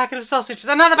got another packet of sausages?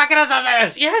 Another packet of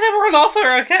sausages! Yeah, they were on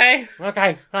offer, okay.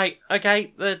 Okay, right,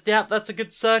 okay. Yeah, that's a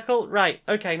good circle. Right,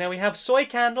 okay, now we have soy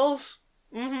candles.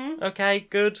 Mm-hmm. Okay,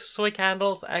 good. Soy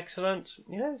candles, excellent.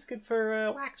 Yeah, it's good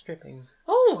for wax dripping.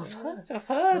 Oh, I've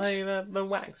heard. The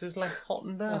wax is less hot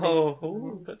and burning.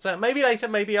 Oh. But maybe later,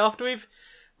 maybe after we've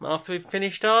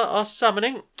finished our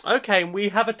summoning. Okay, we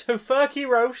have a tofurkey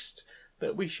roast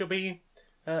that we shall be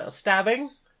stabbing.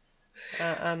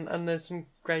 And there's some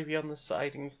gravy on the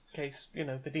side in case,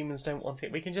 the demons don't want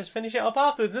it. We can just finish it up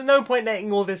afterwards. There's no point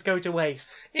letting all this go to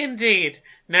waste. Indeed.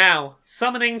 Now,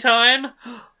 summoning time.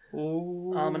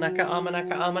 Ooh. Armanaka,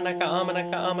 Armanaka, Armanaka,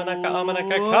 Armanaka, Armanaka,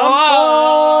 Armanaka, come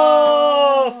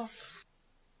forth!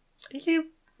 Are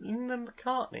you Lennon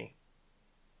McCartney?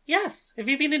 Yes. Have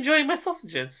you been enjoying my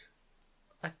sausages?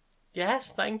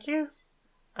 Yes, thank you.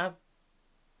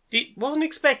 Wasn't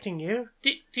expecting you.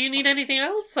 Do you need anything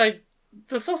else?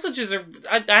 The sausages are...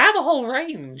 I have a whole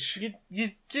range.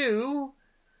 You do.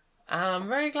 I'm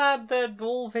very glad they're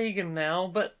all vegan now,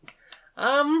 but...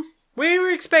 we were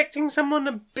expecting someone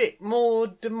a bit more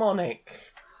demonic.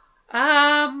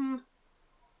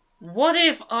 What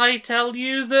if I tell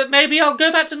you that maybe I'll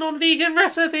go back to non-vegan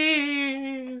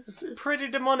recipes? Pretty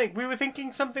demonic. We were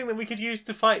thinking something that we could use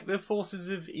to fight the forces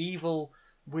of evil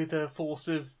with a force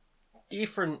of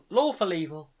different lawful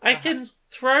evil. I can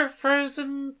throw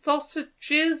frozen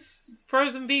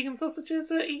vegan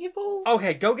sausages at evil?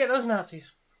 Okay, go get those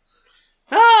Nazis.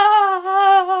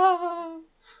 Ah!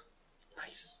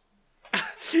 Nice.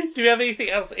 Do we have anything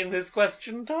else in this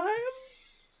question time?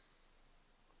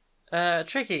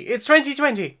 Tricky. It's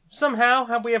 2020.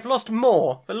 Somehow we have lost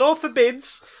more. The law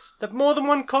forbids that more than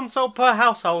one console per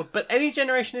household, but any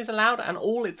generation is allowed and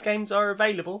all its games are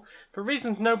available. For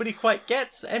reasons nobody quite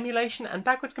gets, emulation and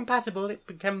backwards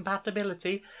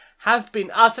compatibility have been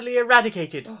utterly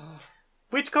eradicated.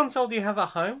 Which console do you have at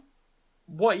home?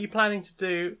 What are you planning to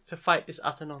do to fight this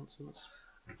utter nonsense?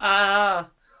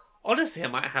 Honestly, I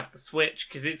might have the Switch,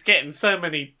 because it's getting so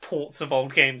many ports of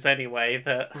old games anyway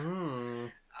that...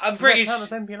 I'm pretty sure... Does that count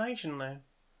as emulation, though?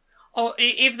 Oh,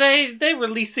 if they're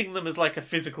releasing them as like a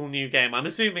physical new game, I'm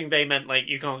assuming they meant like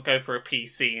you can't go for a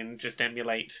PC and just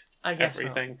emulate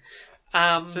everything.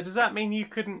 So does that mean you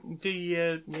couldn't do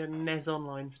your NES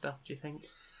Online stuff, do you think?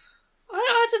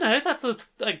 I don't know, that's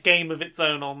a game of its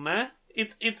own on there.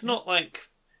 It's not like,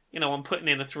 I'm putting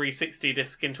in a 360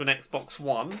 disc into an Xbox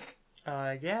One.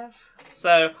 Yes.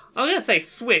 So, I'm going to say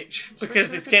Switch,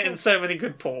 because it's getting so many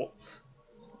good ports.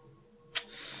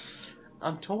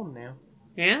 I'm torn now.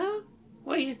 Yeah?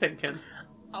 What are you thinking?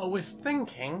 I was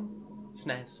thinking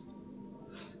SNES.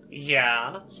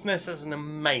 Yeah. SNES has an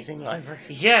amazing library.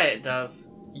 Yeah, it does.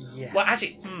 Yeah. Well,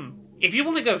 actually, if you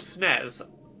want to go SNES,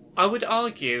 I would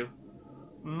argue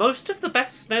most of the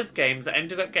best SNES games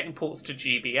ended up getting ports to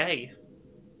GBA.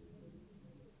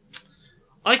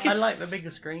 I like the bigger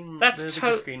screen. That's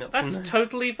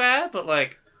totally fair, but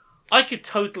I could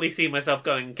totally see myself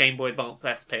going Game Boy Advance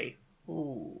SP.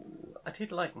 Ooh, I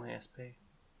did like my SP.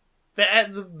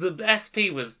 The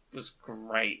SP was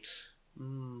great.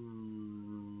 And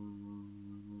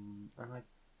I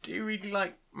do really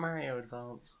like Mario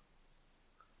Advance.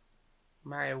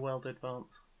 Mario World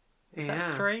Advance. Is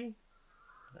that 3?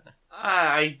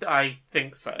 I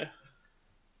think so.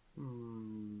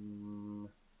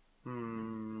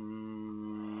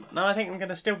 No, I think I'm going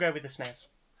to still go with the SNES.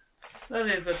 That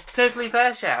is a totally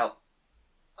fair shout.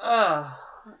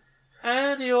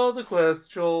 Any other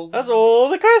questions? That's all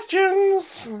the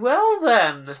questions! Well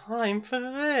then. Time for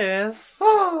this.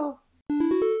 Oh. Do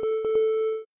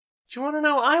you want to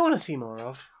know what I want to see more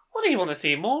of? What do you want to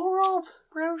see more of?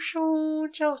 Racial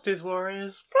Justice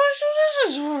Warriors. Racial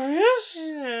Justice Warriors?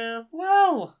 Yeah.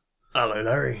 Well. Hello,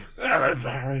 Larry. Hello,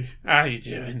 Barry. How you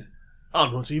doing?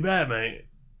 I'm not too bad, mate.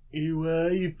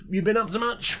 You been up to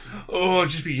much? Oh,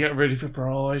 just be getting ready for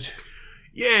Pride.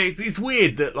 Yeah, it's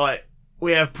weird that,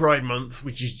 we have Pride Month,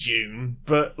 which is June,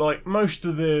 but, most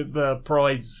of the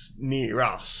Prides near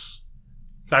us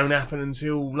don't happen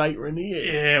until later in the year.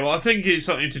 Yeah, well, I think it's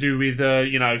something to do with,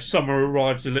 summer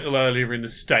arrives a little earlier in the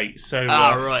States, so,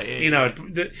 right, yeah.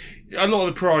 A lot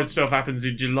of the Pride stuff happens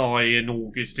in July and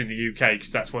August in the UK,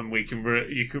 because that's when we can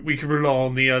rely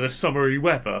on the summery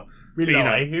weather. Really,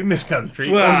 in this country,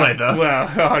 well, on weather.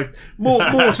 Well,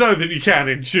 more so than you can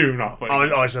in June, I think.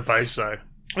 I suppose so.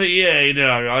 But yeah,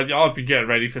 I've been getting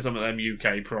ready for some of them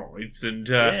UK prides, and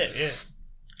yeah.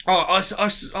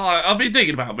 I've been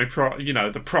thinking about my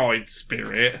the pride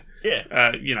spirit.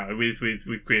 Yeah.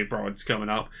 With queer brides coming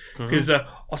up, because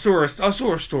I saw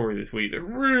a story this week that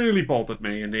really bothered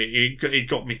me, and it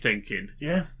got me thinking.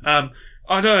 Yeah. I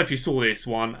don't know if you saw this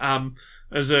one.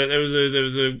 There was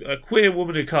a queer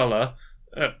woman of colour.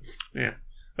 There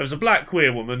was a black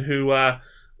queer woman who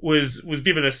was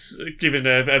given a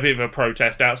bit of a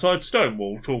protest outside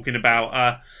Stonewall, talking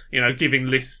about giving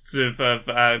lists of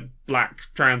black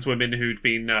trans women who'd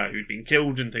been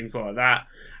killed and things like that,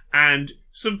 and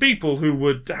some people who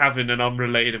were having an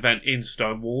unrelated event in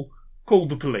Stonewall called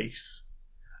the police,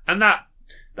 and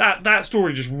that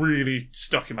story just really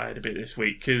stuck in my head a bit this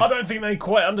week, because I don't think they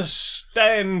quite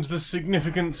understand the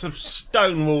significance of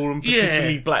Stonewall, and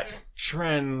particularly black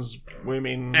trans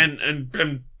women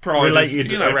and pride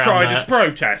related as, around pride that. as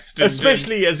protest,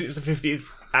 especially as it's the 50th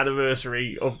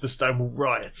anniversary of the Stonewall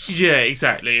riots. Yeah,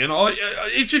 exactly, and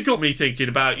it just got me thinking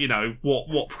about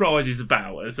what pride is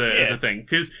about as a thing,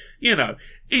 because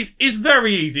it's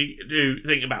very easy to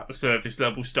think about the surface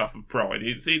level stuff of pride.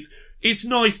 It's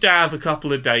nice to have a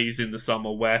couple of days in the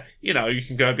summer where you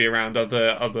can go be around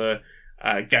other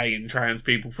gay and trans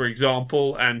people, for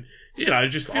example, and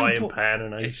just feel Iron Pan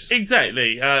and Ace.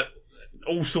 Exactly.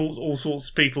 All sorts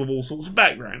of people of all sorts of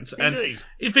backgrounds, Indeed. and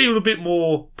you feel a bit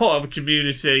more part of a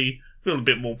community, feel a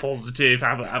bit more positive,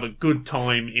 have a good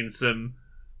time in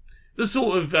the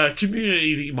sort of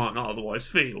community that you might not otherwise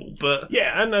feel. But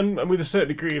yeah, and with a certain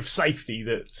degree of safety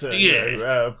that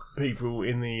people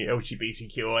in the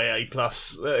LGBTQIA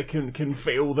plus can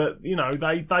feel that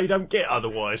they don't get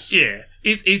otherwise. Yeah,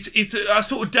 it's a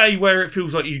sort of day where it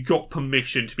feels like you got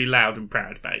permission to be loud and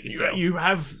proud about yourself.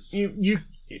 You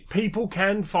people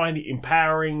can find it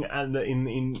empowering, and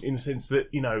in the sense that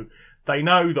they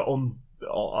know that on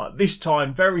this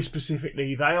time very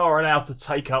specifically they are allowed to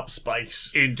take up space.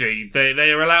 Indeed,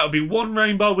 they are allowed to be one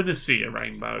rainbow in a sea of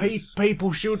rainbows.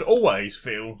 People should always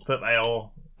feel that they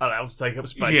are allowed to take up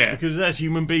space, because as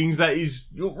human beings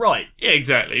you're right. Yeah,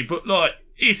 exactly. But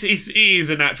it is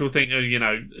a natural thing,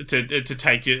 to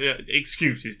take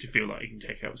excuses to feel like you can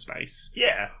take up space.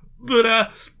 Yeah,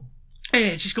 but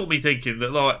it just got me thinking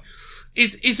that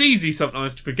it's easy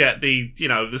sometimes to forget the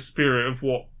spirit of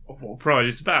what pride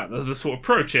is about, the sort of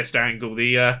protest angle,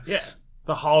 the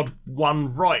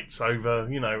hard-won rights over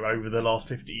the last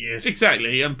 50 years.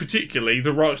 Exactly, and particularly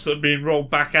the rights that are being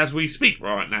rolled back as we speak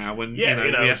right now, when we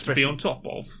have to be on top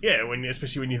of. Yeah,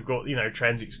 especially when you've got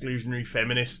trans-exclusionary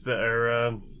feminists that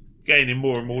are gaining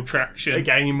more and more traction. They're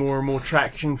gaining more and more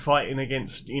traction, fighting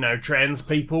against trans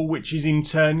people, which is in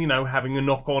turn having a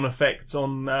knock-on effect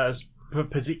on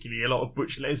particularly a lot of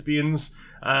butch lesbians,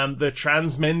 the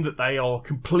trans men that they are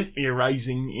completely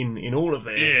erasing in all of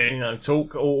their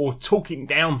talk or talking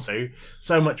down to.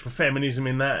 So much for feminism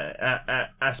in that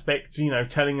aspect,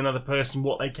 telling another person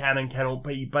what they can and cannot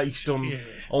be based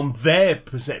on their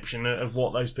perception of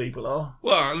what those people are.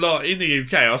 Well, in the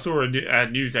UK, I saw a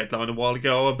news headline a while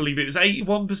ago. I believe it was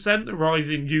 81% the rise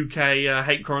in UK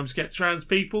hate crimes against trans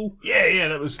people. Yeah,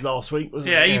 that was last week,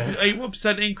 wasn't it? Yeah,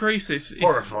 81% increase. It's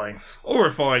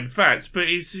horrifying facts, but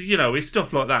it's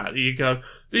stuff like that you go,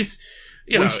 this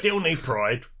we still need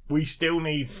pride, we still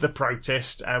need the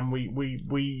protest, and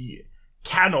we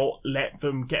cannot let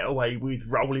them get away with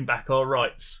rolling back our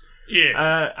rights.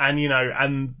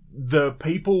 And the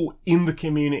people in the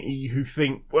community who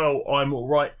think, well, I'm all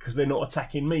right because they're not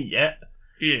attacking me yet,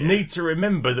 need to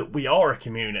remember that we are a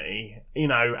community,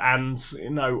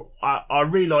 and I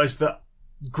realise that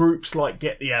groups like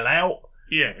Get the Hell Out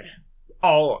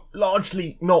are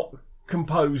largely not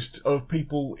composed of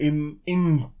people in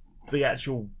the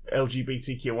actual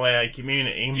LGBTQIA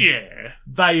community. Yeah.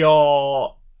 They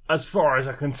are, as far as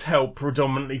I can tell,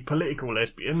 predominantly political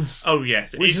lesbians. Oh,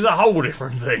 yes. Which is a whole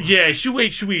different thing. Yeah, should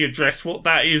we address what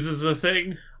that is as a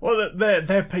thing? Well,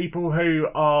 they're people who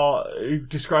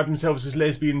describe themselves as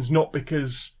lesbians not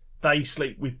because they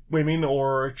sleep with women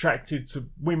or are attracted to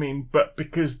women, but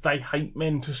because they hate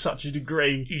men to such a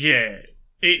degree. Yeah.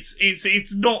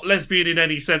 It's not lesbian in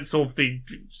any sense of the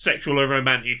sexual or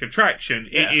romantic attraction.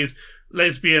 Yeah. It is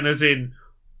lesbian as in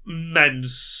men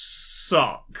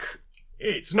suck.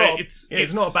 It's not.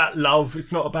 It's not about love.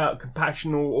 It's not about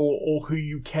compassion or who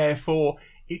you care for.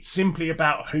 It's simply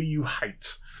about who you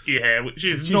hate. Yeah, which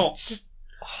is just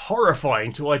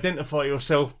horrifying to identify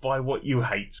yourself by what you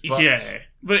hate. But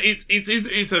but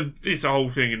it's a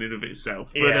whole thing in and of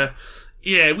itself. Yeah.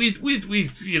 But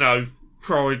with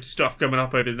pride stuff coming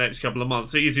up over the next couple of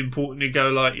months, it is important to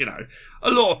go a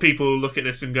lot of people look at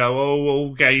this and go, "Oh,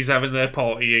 all gays having their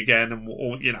party again," and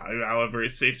or however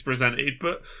it's presented.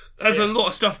 But there's a lot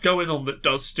of stuff going on that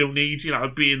does still need,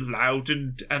 being loud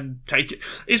and take it.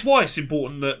 It's why it's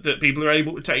important that people are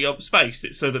able to take up space.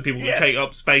 It's so that people can take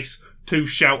up space to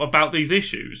shout about these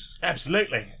issues.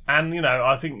 Absolutely. And,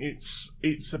 I think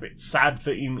it's a bit sad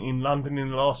that in London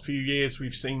in the last few years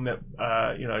we've seen that,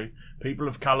 people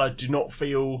of colour do not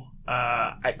feel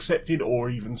accepted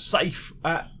or even safe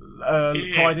at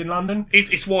Pride in London.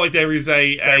 It's why there is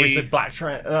a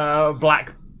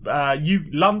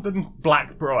London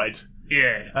Black Pride.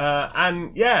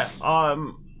 Yeah.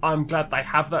 I'm glad they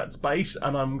have that space,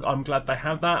 and I'm glad they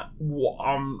have that. What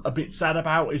I'm a bit sad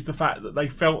about is the fact that they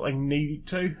felt they needed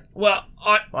to. Well,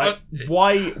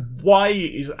 why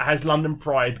has London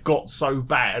Pride got so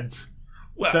bad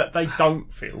that they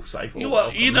don't feel safe? You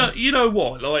know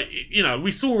what?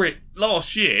 We saw it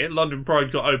last year. London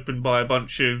Pride got opened by a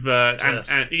bunch of a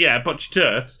bunch of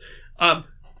TERFs.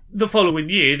 The following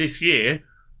year, this year,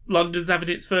 London's having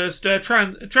its first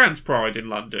trans Pride in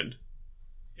London.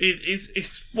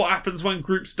 It's what happens when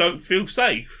groups don't feel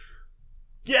safe.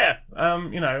 Yeah,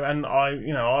 and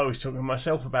I was talking to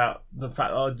myself about the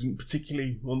fact that I didn't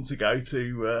particularly want to go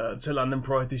to London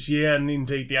Pride this year, and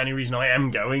indeed the only reason I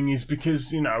am going is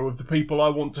because of the people I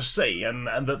want to see and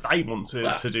that they want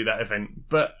to do that event.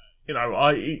 But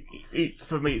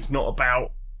for me, it's not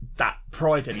about that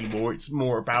Pride anymore. It's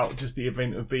more about just the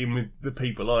event of being with the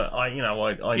people I know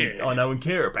and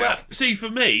care about. Well, see,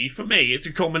 for me, it's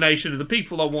a combination of the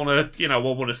people I want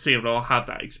to see and I'll have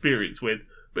that experience with.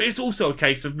 But it's also a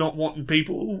case of not wanting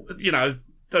people,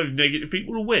 those negative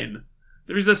people to win.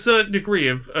 There is a certain degree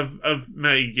of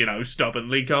me,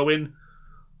 stubbornly going,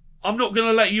 I'm not going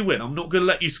to let you win. I'm not going to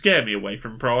let you scare me away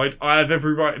from Pride. I have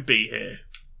every right to be here.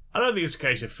 I don't think it's a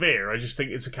case of fear. I just think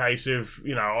it's a case of,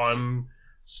 I'm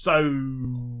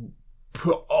so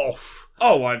put off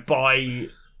by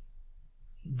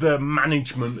the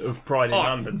management of Pride in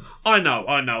London. I know.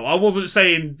 I wasn't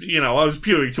saying, I was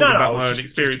purely talking about my own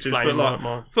experiences,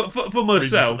 but for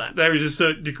myself, there is a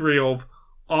certain degree of,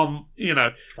 I'm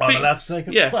allowed to take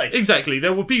up space. Exactly.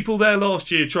 There were people there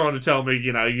last year trying to tell me,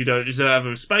 you don't deserve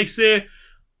a space here.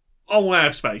 I want to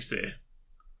have space here.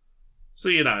 So,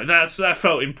 that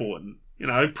felt important.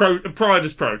 Pride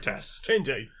as protest.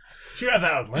 Indeed. Should we have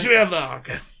that argument? Should we have that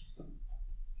argument?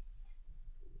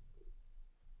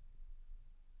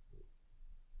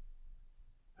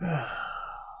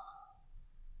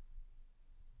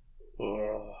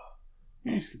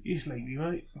 You sleepy,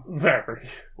 mate? Very.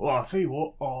 Well, I'll see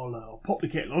what. I'll pop the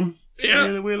kettle on.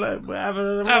 Yeah. We'll have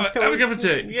a cup of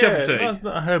tea. Yeah, cup of tea.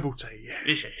 A herbal tea,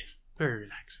 yeah. Very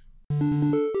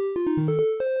relaxing.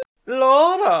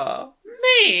 Laura!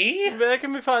 Me? Where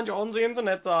can we find you on the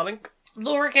internet, darling?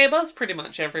 Laura K. Buzz pretty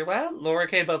much everywhere. Laura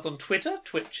K. Buzz on Twitter,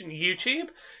 Twitch and YouTube.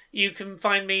 You can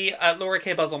find me at Laura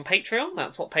K. Buzz on Patreon.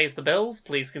 That's what pays the bills.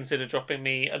 Please consider dropping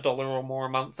me $1 or more a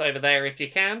month over there if you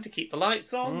can to keep the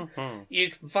lights on. Mm-hmm.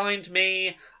 You can find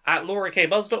me at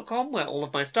laurakbuzz.com where all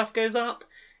of my stuff goes up.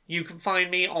 You can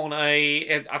find me on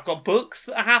I've got books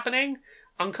that are happening.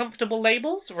 Uncomfortable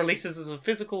Labels releases as a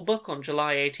physical book on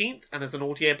July 18th and as an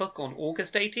audiobook on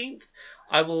August 18th.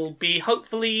 I will be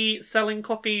hopefully selling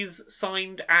copies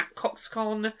signed at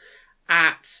CoxCon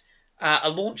at a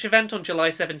launch event on July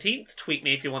 17th. Tweet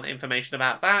me if you want information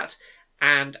about that.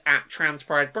 And at Trans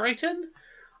Pride Brighton.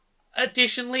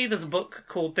 Additionally, there's a book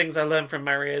called Things I Learned from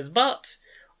Mario's Butt.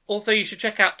 Also, you should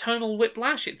check out Tonal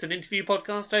Whiplash. It's an interview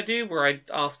podcast I do where I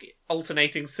ask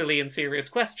alternating silly and serious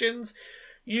questions.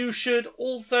 You should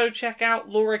also check out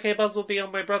Laura K. Buzz Will Be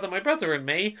on My Brother and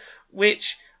Me,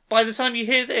 which, by the time you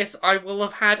hear this, I will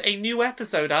have had a new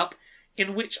episode up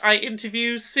in which I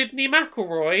interview Sydney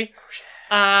McElroy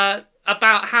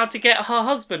about how to get her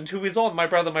husband, who is on My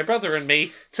Brother and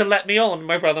Me, to let me on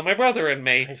My Brother and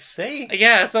Me. I see.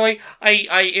 Yeah, so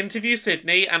I interview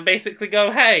Sydney and basically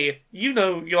go, hey, you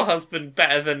know your husband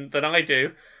better than I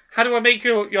do. How do I make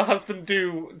your husband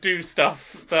do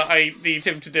stuff that I need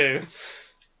him to do?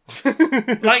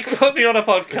 Like, put me on a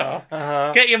podcast.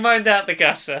 Uh-huh. Get your mind out the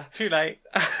gutter. Too late.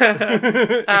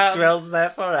 It dwells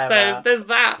there forever. So there's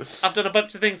that. I've done a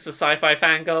bunch of things for Sci-Fi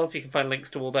Fangirls. You can find links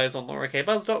to all those on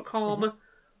laurakbuzz.com.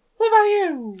 What about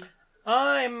you?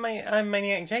 I'm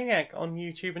Maniac Janiac on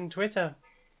YouTube and Twitter.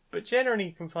 But generally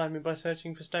you can find me by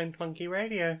searching for Stoned Monkey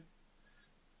Radio.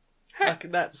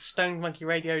 That's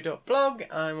stonedmonkeyradio.blog.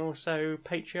 I'm also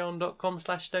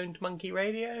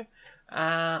patreon.com/stonedmonkeyradio.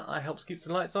 I help keeps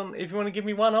the lights on. If you want to give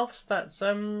me one-offs, that's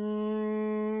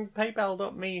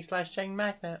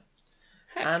paypal.me/chainmagnet.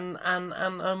 And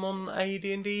I'm on a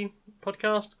D&D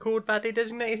podcast called Badly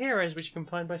Designated Heroes, which you can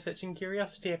find by searching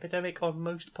Curiosity Epidemic on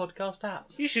most podcast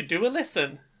apps. You should do a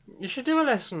listen. You should do a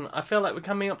listen. I feel like we're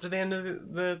coming up to the end of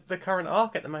the current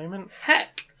arc at the moment.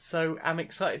 Heck, So I'm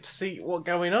excited to see what's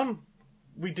going on.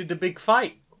 We did a big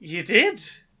fight. you did.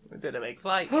 We did a big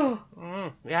fight.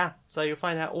 Yeah, so you'll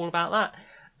find out all about that.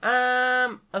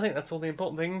 I think that's all the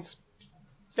important things.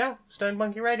 Yeah, Stoned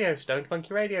Monkey Radio, Stoned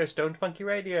Monkey Radio, Stoned Monkey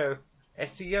Radio.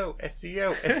 SEO,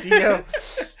 SEO, SEO.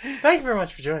 Thank you very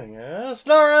much for joining us.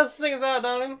 Laura, sing us out,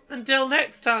 darling. Until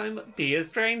next time, be a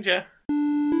stranger.